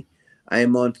way. I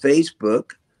am on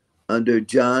Facebook under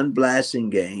John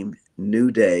Blassingame,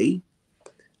 New Day.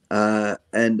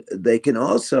 And they can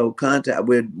also contact,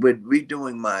 we're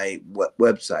redoing my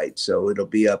website, so it'll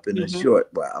be up in a short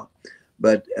while.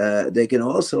 But they can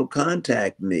also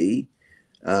contact me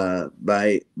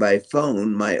by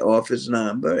phone, my office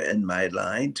number and my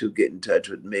line to get in touch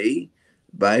with me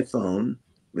by phone,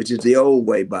 which is the old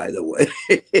way, by the way.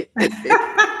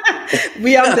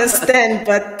 We understand,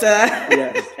 but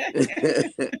yes.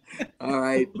 All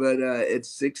right, but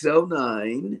it's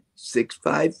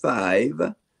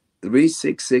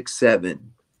 609-655-3667.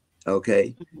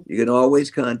 Okay, you can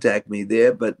always contact me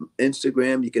there, but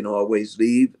Instagram, you can always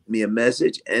leave me a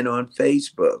message, and on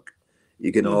Facebook,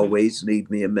 you can always leave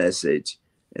me a message,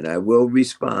 and I will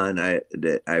respond. I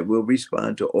will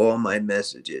respond to all my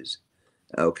messages.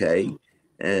 Okay,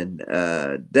 and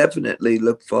definitely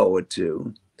look forward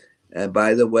to. And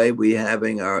by the way, we're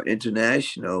having our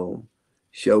international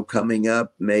show coming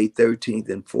up May 13th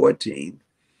and 14th,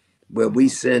 where we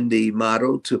send the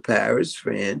model to Paris,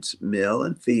 France, male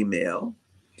and female,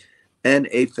 and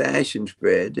a fashion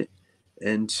spread.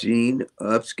 And she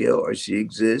upscale, or she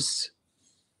exists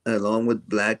along with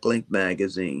Black Link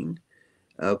magazine.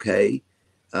 Okay,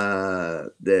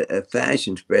 the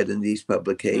fashion spread in these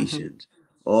publications.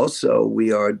 Also,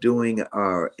 we are doing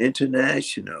our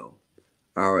international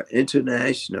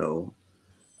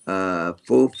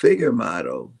full figure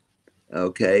model.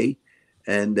 Okay.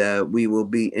 And we will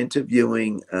be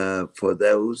interviewing for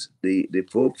those, the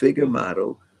full figure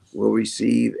model will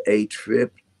receive a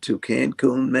trip to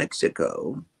Cancun,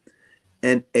 Mexico,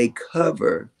 and a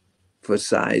cover for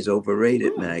Size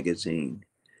Overrated magazine.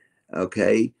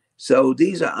 Okay. So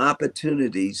these are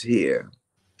opportunities here.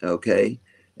 Okay.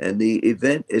 And the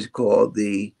event is called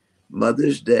the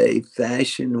Mother's Day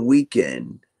Fashion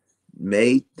Weekend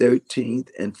May 13th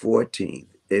and 14th.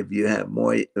 If you have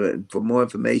more, for more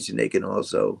information, they can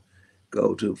also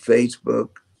go to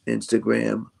Facebook,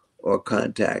 Instagram, or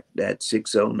contact that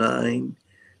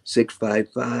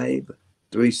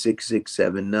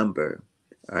 609-655-3667 number.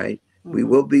 All right. We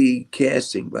will be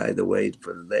casting, by the way,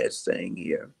 for the last thing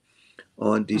here,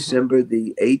 on December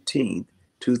the 18th,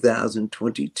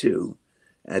 2022,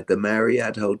 at the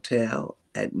Marriott Hotel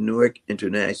at Newark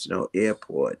International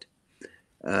Airport.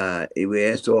 We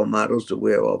asked all models to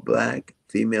wear all black,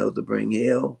 female to bring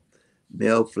heel,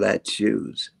 male flat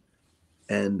shoes.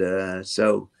 And as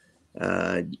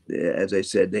I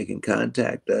said, they can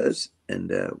contact us,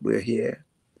 and we're here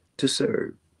to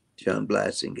serve. John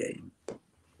Blassingame.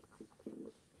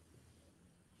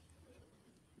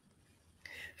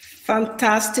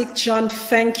 Fantastic, John.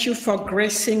 Thank you for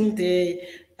gracing the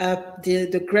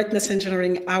Greatness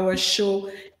Engineering Hour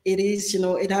show. It is,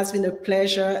 it has been a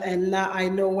pleasure, and now I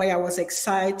know why I was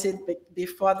excited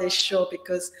before the show,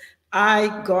 because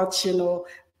I got,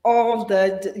 all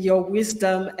your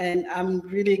wisdom, and I'm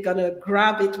really gonna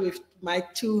grab it with my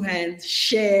two hands,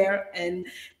 share and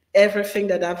everything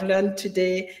that I've learned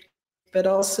today, but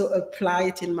also apply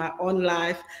it in my own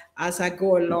life as I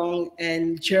go along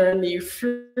and journey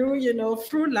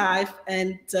through life,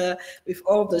 and with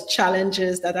all the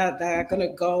challenges that are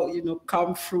gonna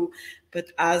come through.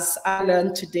 But as I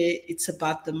learned today, it's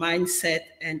about the mindset,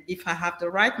 and if I have the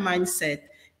right mindset,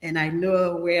 and I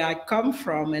know where I come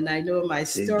from, and I know my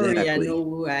story, I know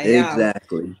who I am,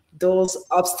 those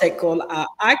obstacles are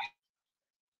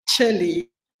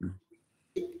actually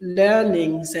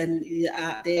learnings, and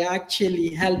they're actually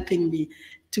helping me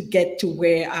to get to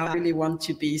where I really want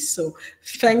to be. So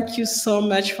thank you so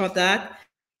much for that.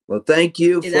 Well, thank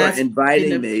you for inviting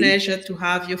me. It's been a pleasure to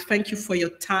have you. Thank you for your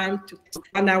time,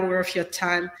 1 hour of your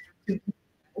time.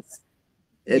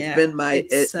 It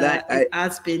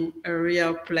has been a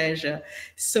real pleasure.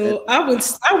 So I will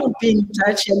be in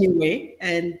touch anyway,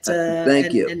 and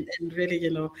thank you, and really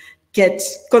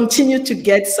continue to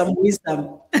get some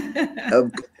wisdom.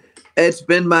 It's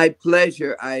been my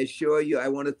pleasure. I assure you. I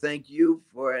want to thank you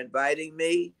for inviting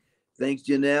me. Thanks,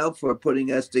 Janelle, for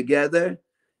putting us together.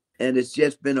 And it's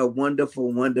just been a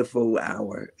wonderful, wonderful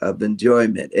hour of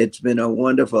enjoyment. It's been a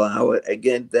wonderful hour.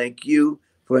 Again, thank you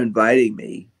for inviting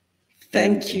me.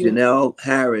 Thank you, Janelle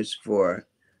Harris, for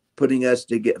putting us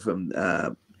together, from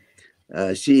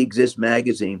She Exists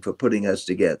Magazine, for putting us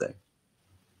together.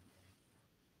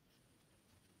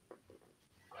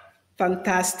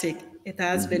 Fantastic. It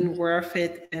has been worth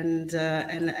it, and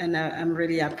I'm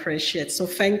really appreciate. So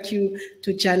thank you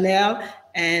to Janelle,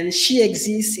 and She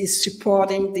Exists is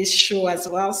supporting this show as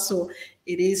well. So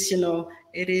it is,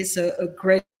 it is a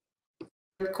great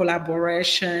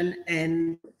collaboration,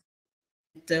 and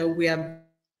we are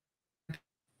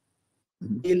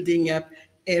building up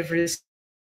every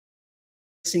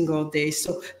single day.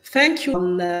 So thank you.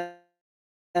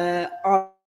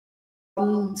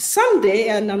 On Sunday,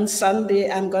 and on Sunday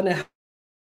I'm gonna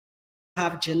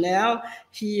have Janelle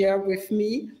here with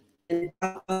me, and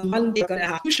on Monday I'm gonna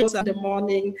have 2 shows in the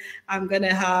morning. I'm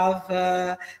gonna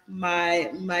have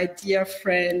my dear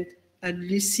friend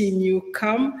Lucy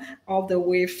Newcomb, all the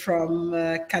way from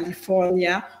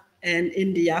California, and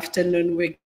in the afternoon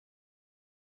we're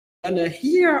gonna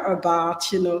hear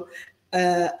about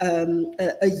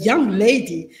a young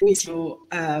lady who is,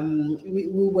 we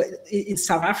were in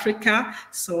South Africa.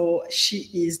 So she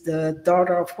is the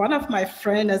daughter of one of my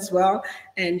friends as well,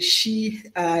 and she,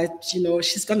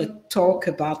 she's going to talk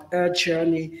about her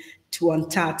journey to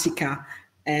Antarctica.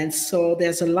 And so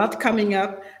there's a lot coming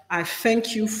up. I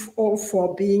thank you all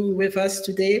for being with us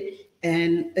today.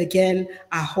 And again,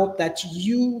 I hope that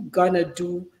you gonna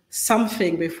do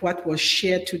something with what was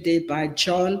shared today by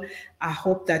John. I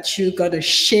hope that you're going to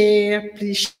share.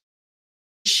 Please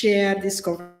share this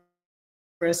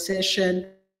conversation.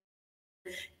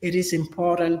 It is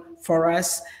important for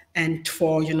us and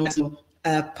for,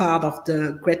 part of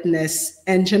the Greatness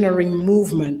Engineering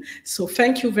movement. So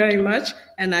thank you very much,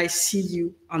 and I see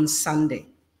you on Sunday.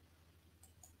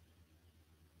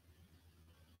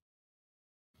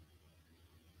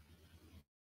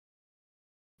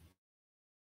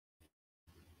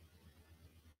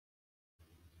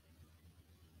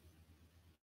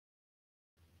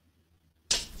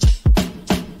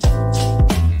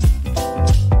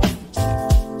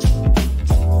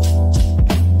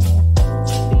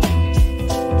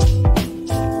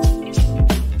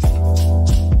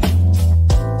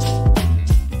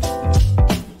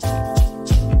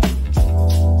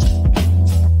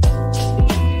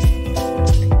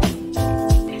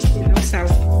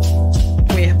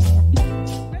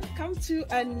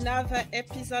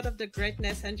 episode of the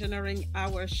Greatness Engineering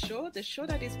Hour show, the show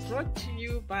that is brought to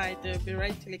you by the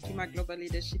Mireille Tulekima Global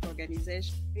Leadership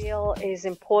Organization. Real is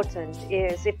important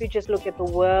is if you just look at the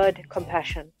word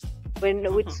compassion, when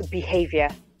it's behavior,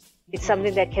 it's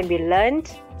something that can be learned,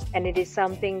 and it is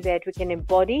something that we can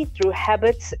embody through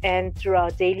habits and through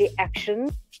our daily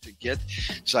actions. To get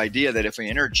this idea that if we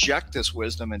interject this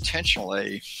wisdom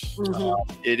intentionally,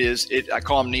 I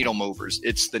call them needle movers.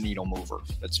 It's the needle mover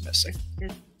that's missing.